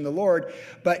that comes from the Lord.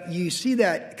 But you see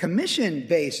that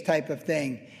commission-based type of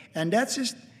thing. And that's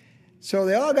just, so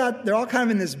they're all kind of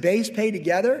in this base pay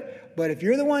together. But if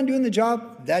you're the one doing the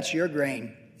job, that's your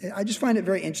grain. I just find it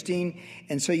very interesting.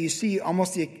 And so you see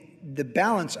almost the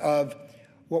balance of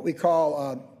what we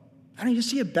call, you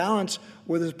see a balance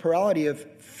where there's a plurality of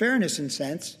fairness in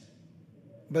sense,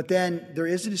 but then there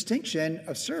is a distinction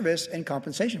of service and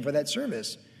compensation for that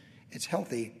service. It's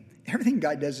healthy. Everything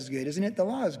God does is good, isn't it? The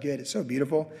law is good. It's so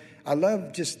beautiful. I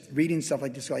love just reading stuff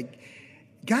like this. Like,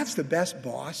 God's the best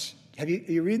boss. Are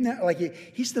you reading that?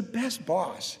 Like, he's the best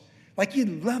boss. Like,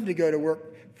 you'd love to go to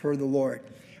work for the Lord.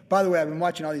 By the way, I've been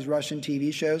watching all these Russian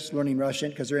TV shows, learning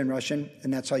Russian, because they're in Russian,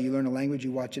 and that's how you learn a language.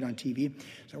 You watch it on TV.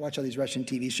 So I watch all these Russian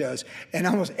TV shows. And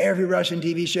almost every Russian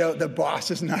TV show, the boss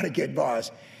is not a good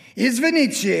boss.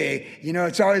 Izvinichi.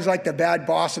 It's always like the bad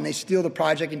boss, and they steal the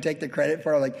project and take the credit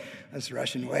for it. Like, that's the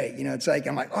Russian way. It's like,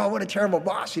 I'm like, oh, what a terrible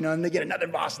boss. And they get another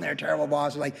boss, and they're a terrible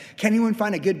boss. Like, can anyone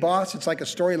find a good boss? It's like a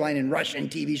storyline in Russian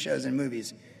TV shows and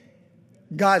movies.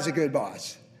 God's a good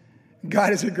boss.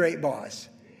 God is a great boss.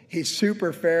 He's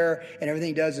super fair, and everything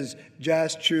he does is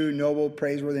just, true, noble,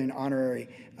 praiseworthy, and honorary,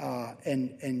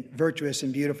 and virtuous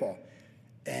and beautiful.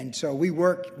 And so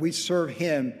we serve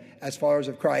him as followers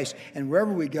of Christ, and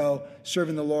wherever we go,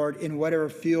 serving the Lord in whatever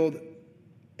field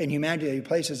in humanity that he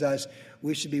places us,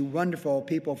 we should be wonderful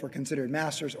people for considered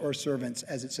masters or servants,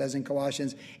 as it says in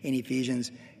Colossians, in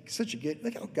Ephesians. Such a good,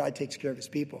 look how God takes care of his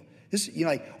people. This,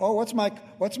 what's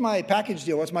my package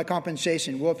deal? What's my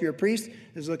compensation? Well, if you're a priest,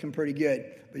 this is looking pretty good.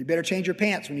 But you better change your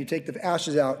pants when you take the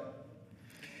ashes out.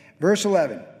 Verse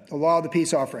 11, the law of the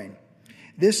peace offering.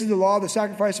 This is the law of the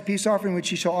sacrifice of peace offering, which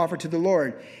he shall offer to the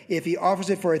Lord. If he offers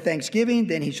it for a thanksgiving,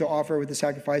 then he shall offer with the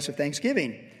sacrifice of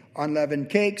thanksgiving. Unleavened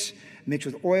cakes, mixed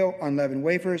with oil, unleavened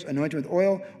wafers, anointed with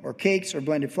oil, or cakes or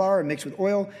blended flour, mixed with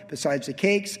oil. Besides the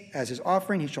cakes, as his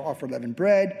offering, he shall offer leavened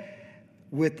bread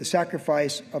with the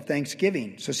sacrifice of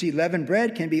thanksgiving. So see, leavened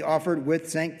bread can be offered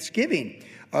with thanksgiving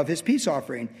of his peace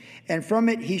offering. And from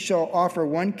it he shall offer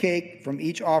 1 cake from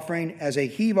each offering as a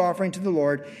heave offering to the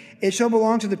Lord. It shall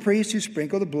belong to the priest who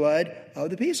sprinkle the blood of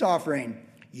the peace offering.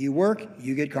 You work,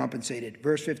 you get compensated.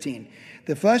 Verse 15.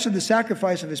 The flesh of the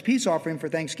sacrifice of his peace offering for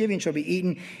thanksgiving shall be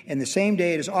eaten in the same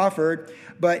day it is offered,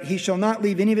 but he shall not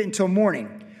leave any of it until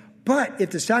morning. But if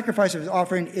the sacrifice of his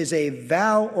offering is a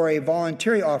vow or a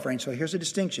voluntary offering, so here's a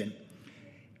distinction.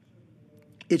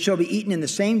 It shall be eaten in the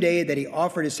same day that he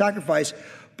offered his sacrifice,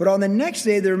 but on the next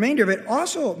day the remainder of it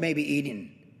also may be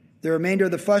eaten. The remainder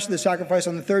of the flesh of the sacrifice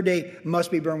on the 3rd day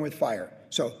must be burned with fire.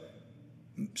 So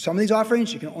some of these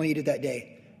offerings you can only eat it that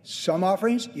day. Some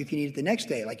offerings you can eat it the next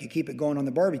day, like you keep it going on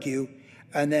the barbecue,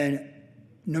 and then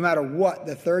no matter what,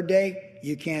 the 3rd day,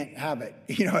 you can't have it.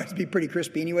 It'd be pretty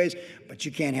crispy anyways, but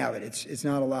you can't have it. It's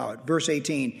not allowed. Verse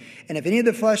 18, and if any of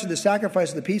the flesh of the sacrifice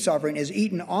of the peace offering is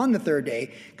eaten on the 3rd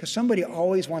day, because somebody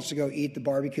always wants to go eat the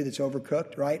barbecue that's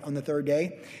overcooked, right, on the 3rd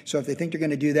day. So if they think they're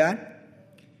going to do that,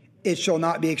 it shall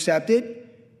not be accepted.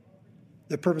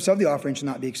 The purpose of the offering shall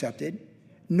not be accepted,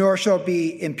 nor shall it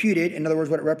be imputed. In other words,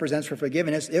 what it represents for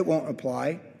forgiveness, it won't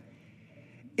apply.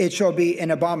 It shall be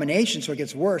an abomination, so it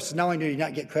gets worse. Not only do you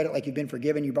not get credit like you've been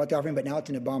forgiven, you brought the offering, but now it's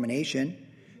an abomination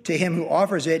to him who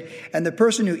offers it, and the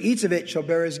person who eats of it shall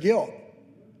bear his guilt.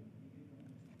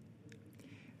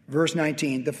 Verse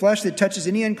 19, the flesh that touches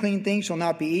any unclean thing shall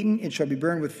not be eaten. It shall be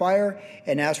burned with fire.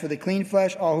 And as for the clean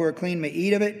flesh, all who are clean may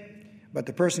eat of it. But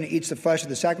the person who eats the flesh of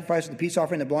the sacrifice of the peace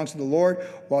offering that belongs to the Lord,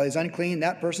 while he is unclean,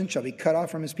 that person shall be cut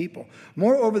off from his people.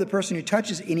 Moreover, the person who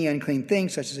touches any unclean thing,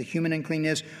 such as a human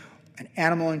uncleanness, an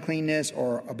animal uncleanness,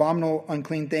 or abominable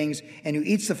unclean things, and who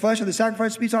eats the flesh of the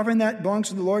sacrifice of the peace offering that belongs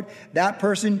to the Lord, that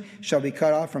person shall be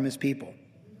cut off from his people.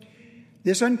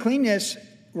 This uncleanness,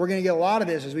 we're going to get a lot of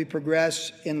this as we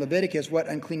progress in Leviticus, what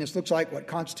uncleanness looks like, what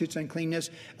constitutes uncleanness.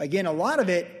 Again, a lot of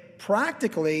it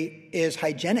practically is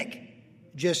hygienic,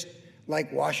 just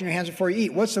like washing your hands before you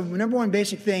eat. What's the number one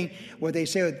basic thing, what they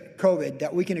say with COVID,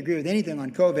 that we can agree with anything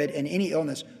on COVID and any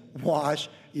illness? Wash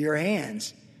your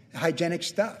hands. Hygienic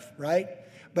stuff, right?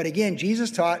 But again, Jesus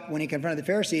taught when he confronted the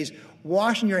Pharisees,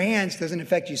 washing your hands doesn't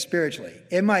affect you spiritually.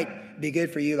 It might be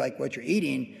good for you like what you're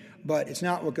eating, but it's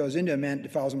not what goes into a man that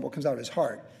defiles him, what comes out of his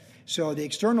heart. So the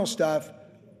external stuff,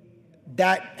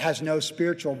 that has no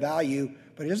spiritual value,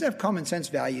 but it does have common sense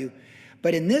value.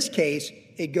 But in this case,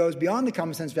 it goes beyond the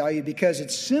common sense value because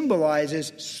it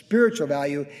symbolizes spiritual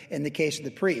value in the case of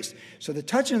the priest. So the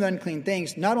touching of unclean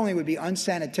things not only would be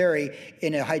unsanitary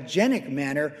in a hygienic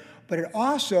manner, but it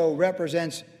also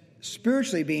represents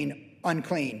spiritually being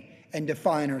unclean and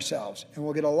defiling ourselves. And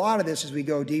we'll get a lot of this as we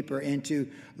go deeper into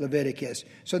Leviticus.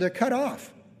 So they're cut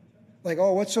off. Like,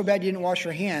 oh, what's so bad you didn't wash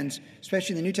your hands?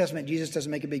 Especially in the New Testament, Jesus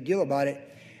doesn't make a big deal about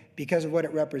it because of what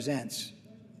it represents.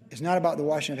 It's not about the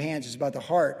washing of hands. It's about the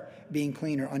heart being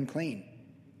clean or unclean.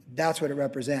 That's what it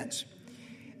represents.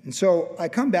 And so I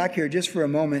come back here just for a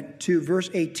moment to verse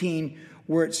 18,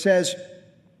 where it says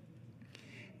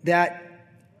that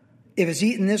if it's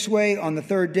eaten this way on the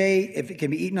third day, if it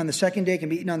can be eaten on the second day, it can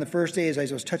be eaten on the first day, as I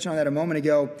was touching on that a moment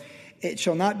ago, it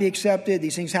shall not be accepted.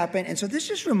 These things happen. And so this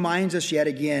just reminds us yet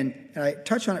again, and I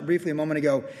touched on it briefly a moment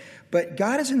ago, but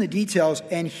God is in the details.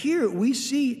 And here we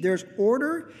see there's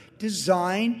order,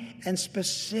 design, and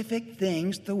specific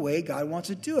things the way God wants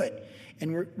to do it.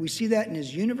 And we see that in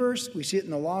his universe. We see it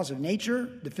in the laws of nature,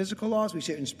 the physical laws. We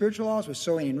see it in spiritual laws with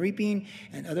sowing and reaping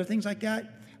and other things like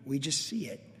that. We just see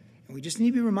it. And we just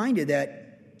need to be reminded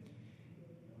that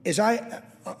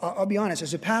I'll be honest,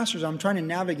 as a pastor, I'm trying to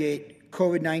navigate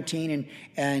COVID-19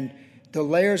 and the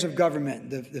layers of government,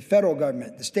 the federal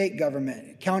government, the state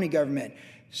government, county government,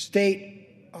 state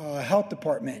health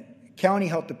department, county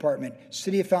health department,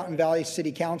 city of Fountain Valley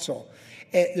City Council.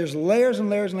 There's layers and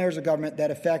layers and layers of government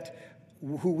that affect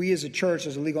who we as a church,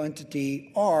 as a legal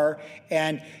entity are.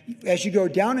 And as you go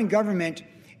down in government,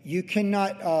 you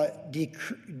cannot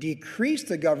decrease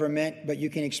the government, but you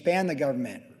can expand the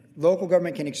government. Local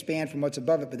government can expand from what's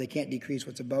above it, but they can't decrease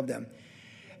what's above them.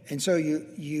 And so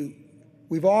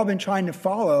we've all been trying to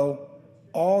follow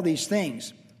all these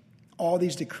things, all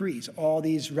these decrees, all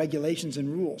these regulations and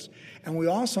rules. And we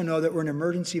also know that we're in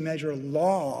emergency measure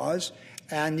laws,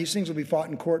 and these things will be fought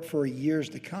in court for years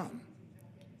to come.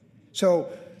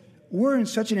 So we're in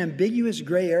such an ambiguous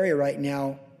gray area right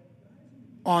now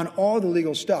on all the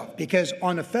legal stuff, because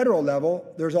on the federal level,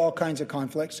 there's all kinds of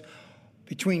conflicts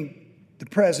between the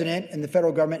president and the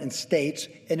federal government and states.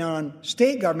 And on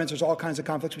state governments, there's all kinds of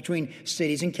conflicts between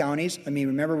cities and counties. I mean,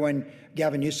 remember when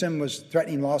Gavin Newsom was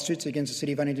threatening lawsuits against the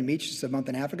city of Huntington Beach just a month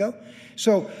and a half ago?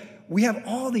 So we have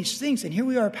all these things, and here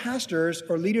we are, pastors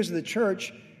or leaders of the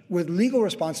church with legal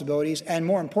responsibilities and,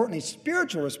 more importantly,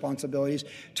 spiritual responsibilities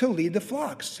to lead the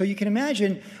flocks. So you can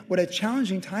imagine what a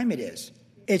challenging time it is.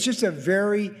 It's just a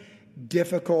very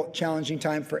difficult, challenging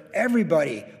time for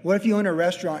everybody. What if you own a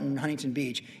restaurant in Huntington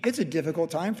Beach? It's a difficult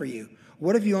time for you.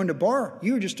 What if you owned a bar?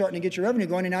 You were just starting to get your revenue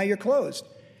going, and now you're closed.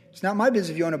 It's not my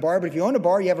business if you own a bar, but if you own a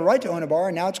bar, you have a right to own a bar,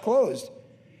 and now it's closed.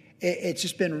 It's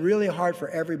just been really hard for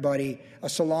everybody, a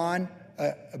salon,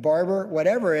 a barber,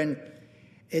 whatever, and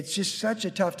it's just such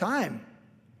a tough time.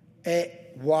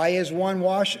 Why is one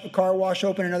car wash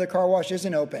open and another car wash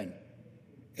isn't open?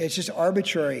 It's just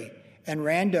arbitrary and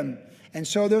random. And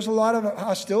so there's a lot of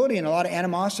hostility and a lot of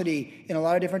animosity in a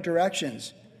lot of different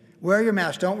directions. Wear your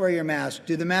mask. Don't wear your mask.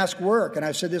 Do the mask work? And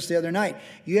I said this the other night.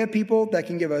 You have people that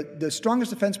can give the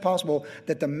strongest defense possible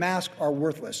that the masks are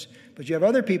worthless. But you have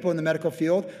other people in the medical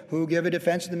field who give a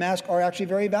defense that the masks are actually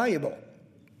very valuable.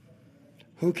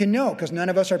 Who can know? Because none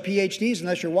of us are PhDs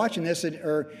unless you're watching this,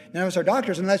 or none of us are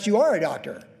doctors unless you are a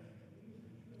doctor.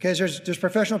 Because there's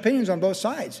professional opinions on both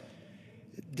sides.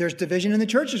 There's division in the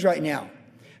churches right now.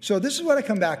 So this is what I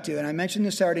come back to, and I mentioned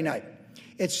this Saturday night.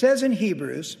 It says in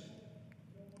Hebrews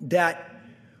that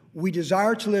we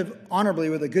desire to live honorably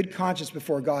with a good conscience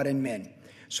before God and men.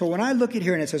 So when I look at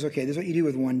here and it says, okay, this is what you do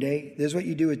with 1 day, this is what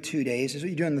you do with 2 days, this is what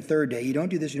you do on the third day, you don't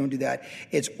do this, you don't do that.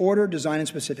 It's order, design, and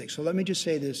specific. So let me just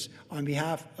say this on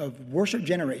behalf of Worship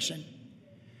Generation,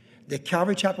 the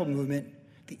Calvary Chapel movement,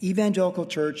 the evangelical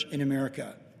church in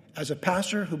America. As a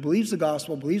pastor who believes the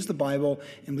gospel, believes the Bible,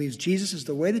 and believes Jesus is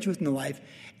the way, the truth, and the life,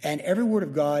 and every word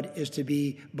of God is to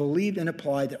be believed and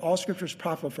applied, that all Scripture is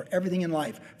profitable for everything in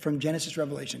life, from Genesis to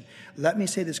Revelation. Let me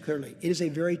say this clearly. It is a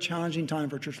very challenging time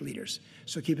for church leaders,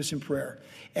 so keep us in prayer.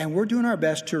 And we're doing our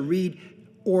best to read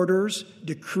orders,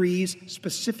 decrees,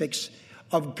 specifics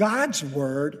of God's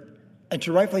word, and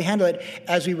to rightfully handle it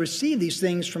as we receive these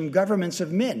things from governments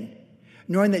of men,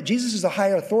 knowing that Jesus is a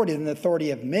higher authority than the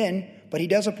authority of men, but he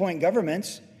does appoint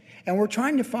governments. And we're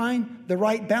trying to find the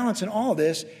right balance in all of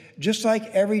this, just like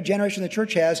every generation of the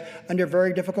church has under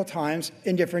very difficult times,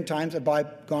 in different times of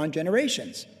bygone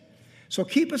generations. So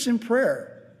keep us in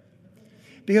prayer.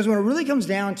 Because when it really comes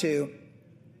down to,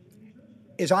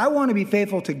 is I want to be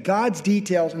faithful to God's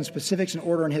details and specifics and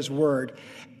order in his word.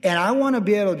 And I want to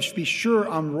be able to be sure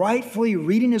I'm rightfully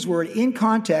reading his word in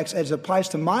context as it applies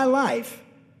to my life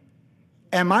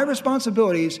and my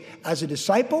responsibilities as a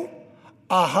disciple,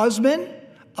 a husband,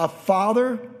 a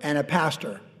father, and a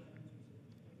pastor.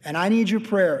 And I need your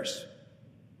prayers,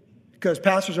 because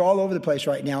pastors are all over the place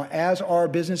right now, as are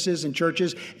businesses and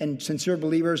churches and sincere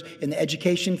believers in the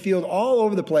education field, all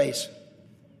over the place.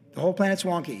 The whole planet's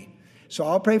wonky. So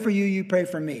I'll pray for you, you pray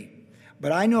for me.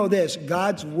 But I know this,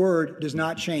 God's word does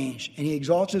not change, and he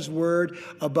exalts his word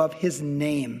above his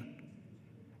name.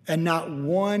 And not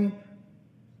one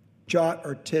jot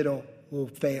or tittle will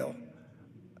fail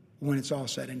when it's all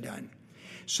said and done.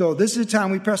 So this is the time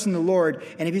we press in the Lord.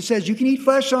 And if he says you can eat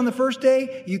flesh on the first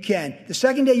day, you can. The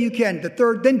second day you can. The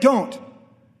third, then don't.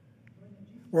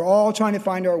 We're all trying to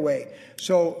find our way.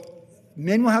 So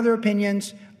men will have their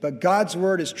opinions, but God's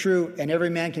word is true, and every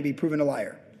man can be proven a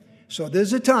liar. So this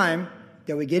is a time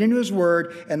that we get into his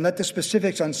word and let the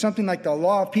specifics on something like the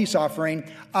law of peace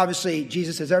offering. Obviously,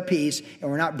 Jesus is our peace,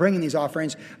 and we're not bringing these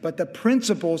offerings, but the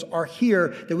principles are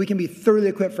here that we can be thoroughly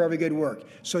equipped for every good work.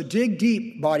 So dig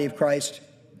deep, body of Christ.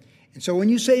 And so when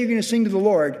you say you're going to sing to the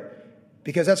Lord,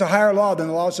 because that's a higher law than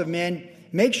the laws of men,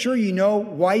 make sure you know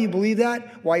why you believe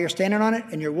that, why you're standing on it,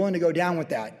 and you're willing to go down with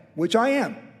that, which I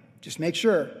am. Just make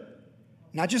sure.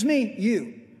 Not just me,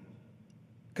 you.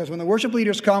 Because when the worship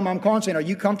leaders come, I'm calling saying, are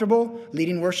you comfortable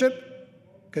leading worship?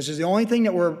 Because it's the only thing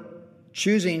that we're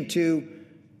choosing to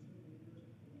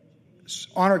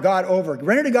honor God over.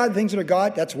 Render to God the things that are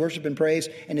God, that's worship and praise,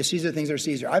 and to Caesar the things that are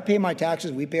Caesar. I pay my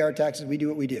taxes, we pay our taxes, we do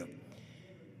what we do.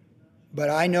 But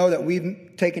I know that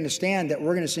we've taken a stand that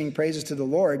we're going to sing praises to the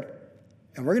Lord,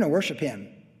 and we're going to worship him.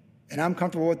 And I'm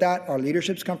comfortable with that. Our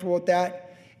leadership's comfortable with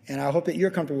that. And I hope that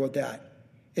you're comfortable with that.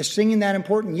 Is singing that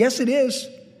important? Yes, it is.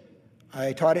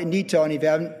 I taught it in detail, and if you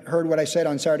haven't heard what I said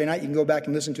on Saturday night, you can go back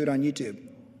and listen to it on YouTube.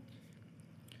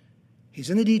 He's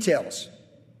in the details.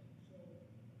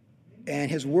 And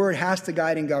his word has to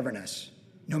guide and govern us,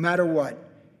 no matter what.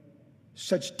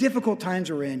 Such difficult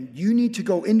times we're in, you need to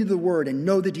go into the word and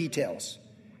know the details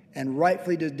and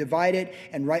rightfully divide it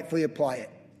and rightfully apply it.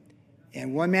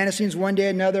 And one man sings one day,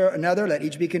 another, let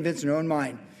each be convinced in their own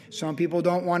mind. Some people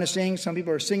don't want to sing. Some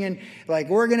people are singing like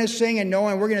we're going to sing and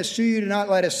knowing we're going to sue you to not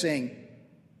let us sing.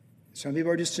 Some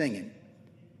people are just singing.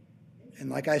 And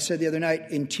like I said the other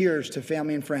night, in tears to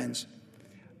family and friends,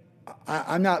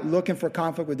 I'm not looking for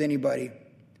conflict with anybody,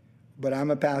 but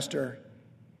I'm a pastor,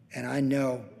 and I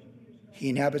know he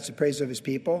inhabits the praise of his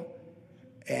people,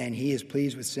 and he is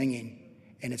pleased with singing.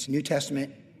 And it's New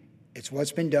Testament. It's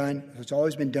what's been done. It's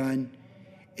always been done.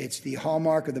 It's the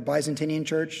hallmark of the Byzantine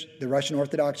Church, the Russian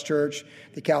Orthodox Church,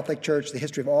 the Catholic Church, the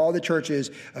history of all the churches,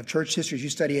 of church histories. You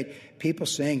study it, people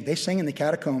sing. They sing in the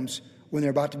catacombs when they're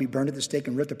about to be burned at the stake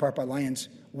and ripped apart by lions.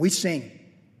 We sing.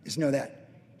 Just know that.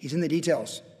 He's in the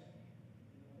details.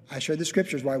 I shared the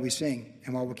scriptures why we sing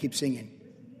and why we'll keep singing.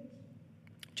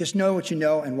 Just know what you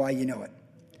know and why you know it.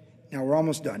 Now we're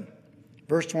almost done.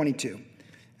 Verse 22.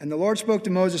 And the Lord spoke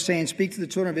to Moses, saying, speak to the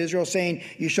children of Israel, saying,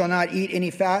 you shall not eat any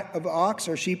fat of ox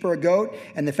or sheep or a goat,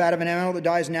 and the fat of an animal that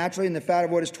dies naturally, and the fat of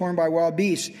what is torn by wild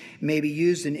beasts may be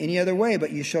used in any other way,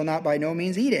 but you shall not by no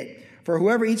means eat it. For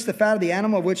whoever eats the fat of the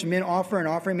animal of which men offer an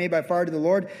offering made by fire to the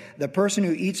Lord, the person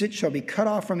who eats it shall be cut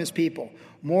off from his people.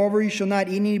 Moreover, you shall not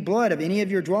eat any blood of any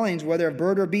of your dwellings, whether of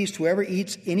bird or beast. Whoever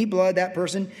eats any blood, that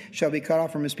person shall be cut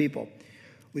off from his people.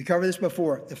 We covered this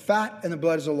before. The fat and the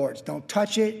blood is the Lord's. Don't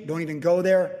touch it. Don't even go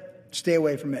there. Stay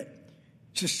away from it.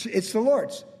 It's the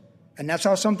Lord's. And that's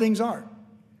how some things are.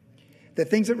 The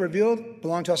things that are revealed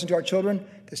belong to us and to our children.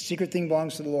 The secret thing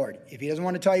belongs to the Lord. If he doesn't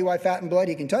want to tell you why fat and blood,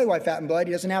 he can tell you why fat and blood.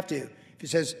 He doesn't have to. If he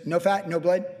says no fat, no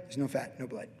blood, there's no fat, no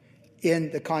blood.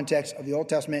 In the context of the Old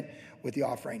Testament with the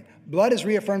offering. Blood is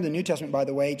reaffirmed in the New Testament, by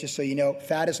the way, just so you know.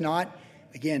 Fat is not.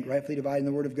 Again, rightfully dividing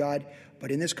the word of God.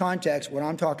 But in this context, what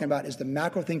I'm talking about is the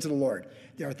macro things of the Lord.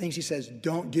 There are things he says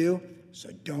don't do, so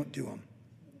don't do them.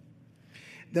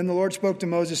 Then the Lord spoke to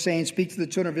Moses, saying, speak to the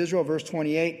children of Israel, verse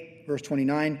 28, verse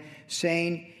 29,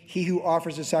 saying, he who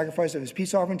offers the sacrifice of his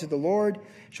peace offering to the Lord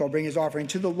shall bring his offering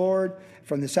to the Lord.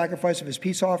 From the sacrifice of his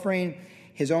peace offering,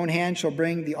 his own hand shall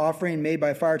bring the offering made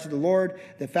by fire to the Lord.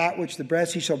 The fat which the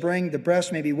breast he shall bring, the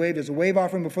breast may be waved as a wave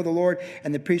offering before the Lord,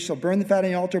 and the priest shall burn the fat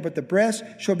on the altar, but the breast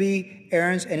shall be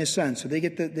Aaron's and his sons. So they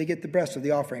get the breast of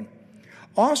the offering.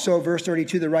 Also, verse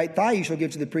 32, the right thigh you shall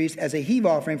give to the priest as a heave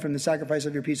offering from the sacrifice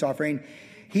of your peace offering.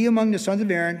 He among the sons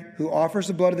of Aaron who offers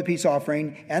the blood of the peace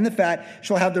offering and the fat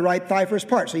shall have the right thigh for his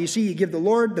part. So you see, you give the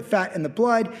Lord the fat and the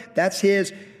blood. That's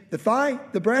his. The thigh,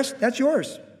 the breast, that's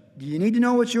yours. You need to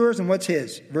know what's yours and what's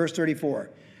his. Verse 34.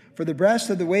 For the breast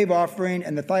of the wave offering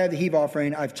and the thigh of the heave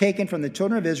offering I've taken from the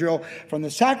children of Israel, from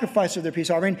the sacrifice of their peace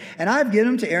offering, and I've given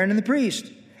them to Aaron and the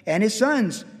priest and his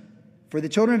sons for the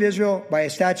children of Israel by a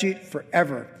statute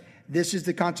forever. This is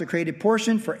the consecrated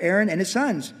portion for Aaron and his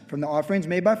sons from the offerings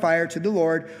made by fire to the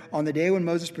Lord on the day when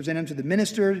Moses presented them to the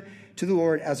minister to the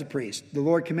Lord as a priest. The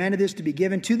Lord commanded this to be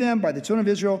given to them by the children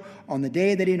of Israel on the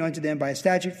day that he anointed them by a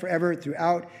statute forever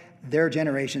throughout their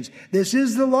generations. This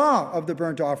is the law of the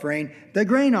burnt offering, the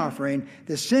grain offering,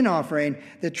 the sin offering,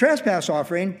 the trespass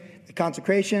offering, the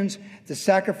consecrations, the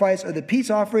sacrifice of the peace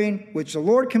offering, which the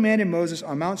Lord commanded Moses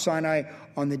on Mount Sinai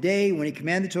on the day when he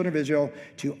commanded the children of Israel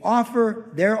to offer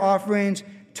their offerings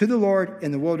to the Lord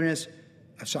in the wilderness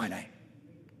of Sinai.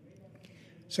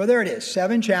 So there it is,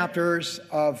 7 chapters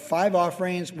of 5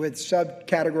 offerings with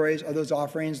subcategories of those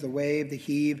offerings, the wave, the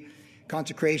heave,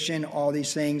 consecration, all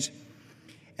these things.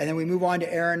 And then we move on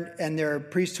to Aaron and their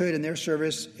priesthood and their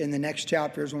service in the next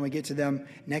chapters when we get to them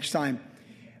next time.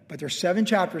 But there's 7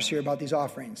 chapters here about these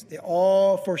offerings. They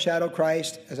all foreshadow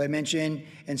Christ, as I mentioned,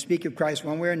 and speak of Christ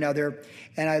one way or another.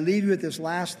 And I leave you with this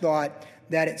last thought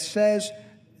that it says,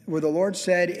 where the Lord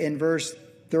said in verse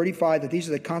 35 that these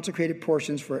are the consecrated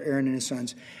portions for Aaron and his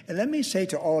sons. And let me say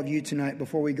to all of you tonight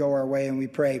before we go our way and we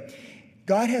pray,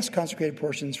 God has consecrated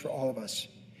portions for all of us.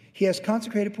 He has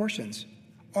consecrated portions.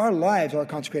 Our lives are a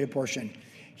consecrated portion.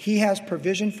 He has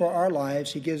provision for our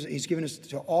lives. He's given us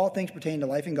to all things pertaining to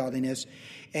life and godliness.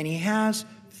 And he has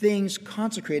things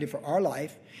consecrated for our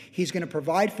life. He's going to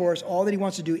provide for us all that he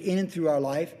wants to do in and through our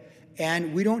life.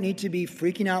 And we don't need to be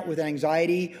freaking out with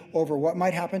anxiety over what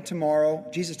might happen tomorrow.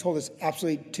 Jesus told us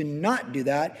absolutely to not do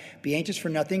that. Be anxious for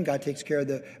nothing. God takes care of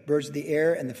the birds of the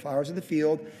air and the flowers of the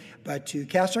field. But to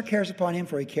cast our cares upon him,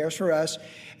 for he cares for us.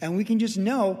 And we can just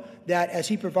know that as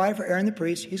he provided for Aaron the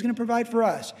priest, he's going to provide for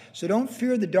us. So don't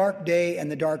fear the dark day and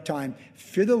the dark time.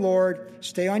 Fear the Lord.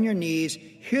 Stay on your knees.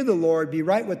 Hear the Lord. Be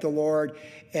right with the Lord.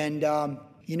 And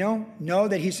know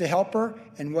that he's the helper,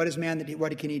 and what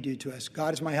can he do to us?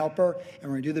 God is my helper, and we're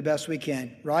going to do the best we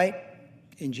can, right?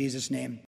 In Jesus' name.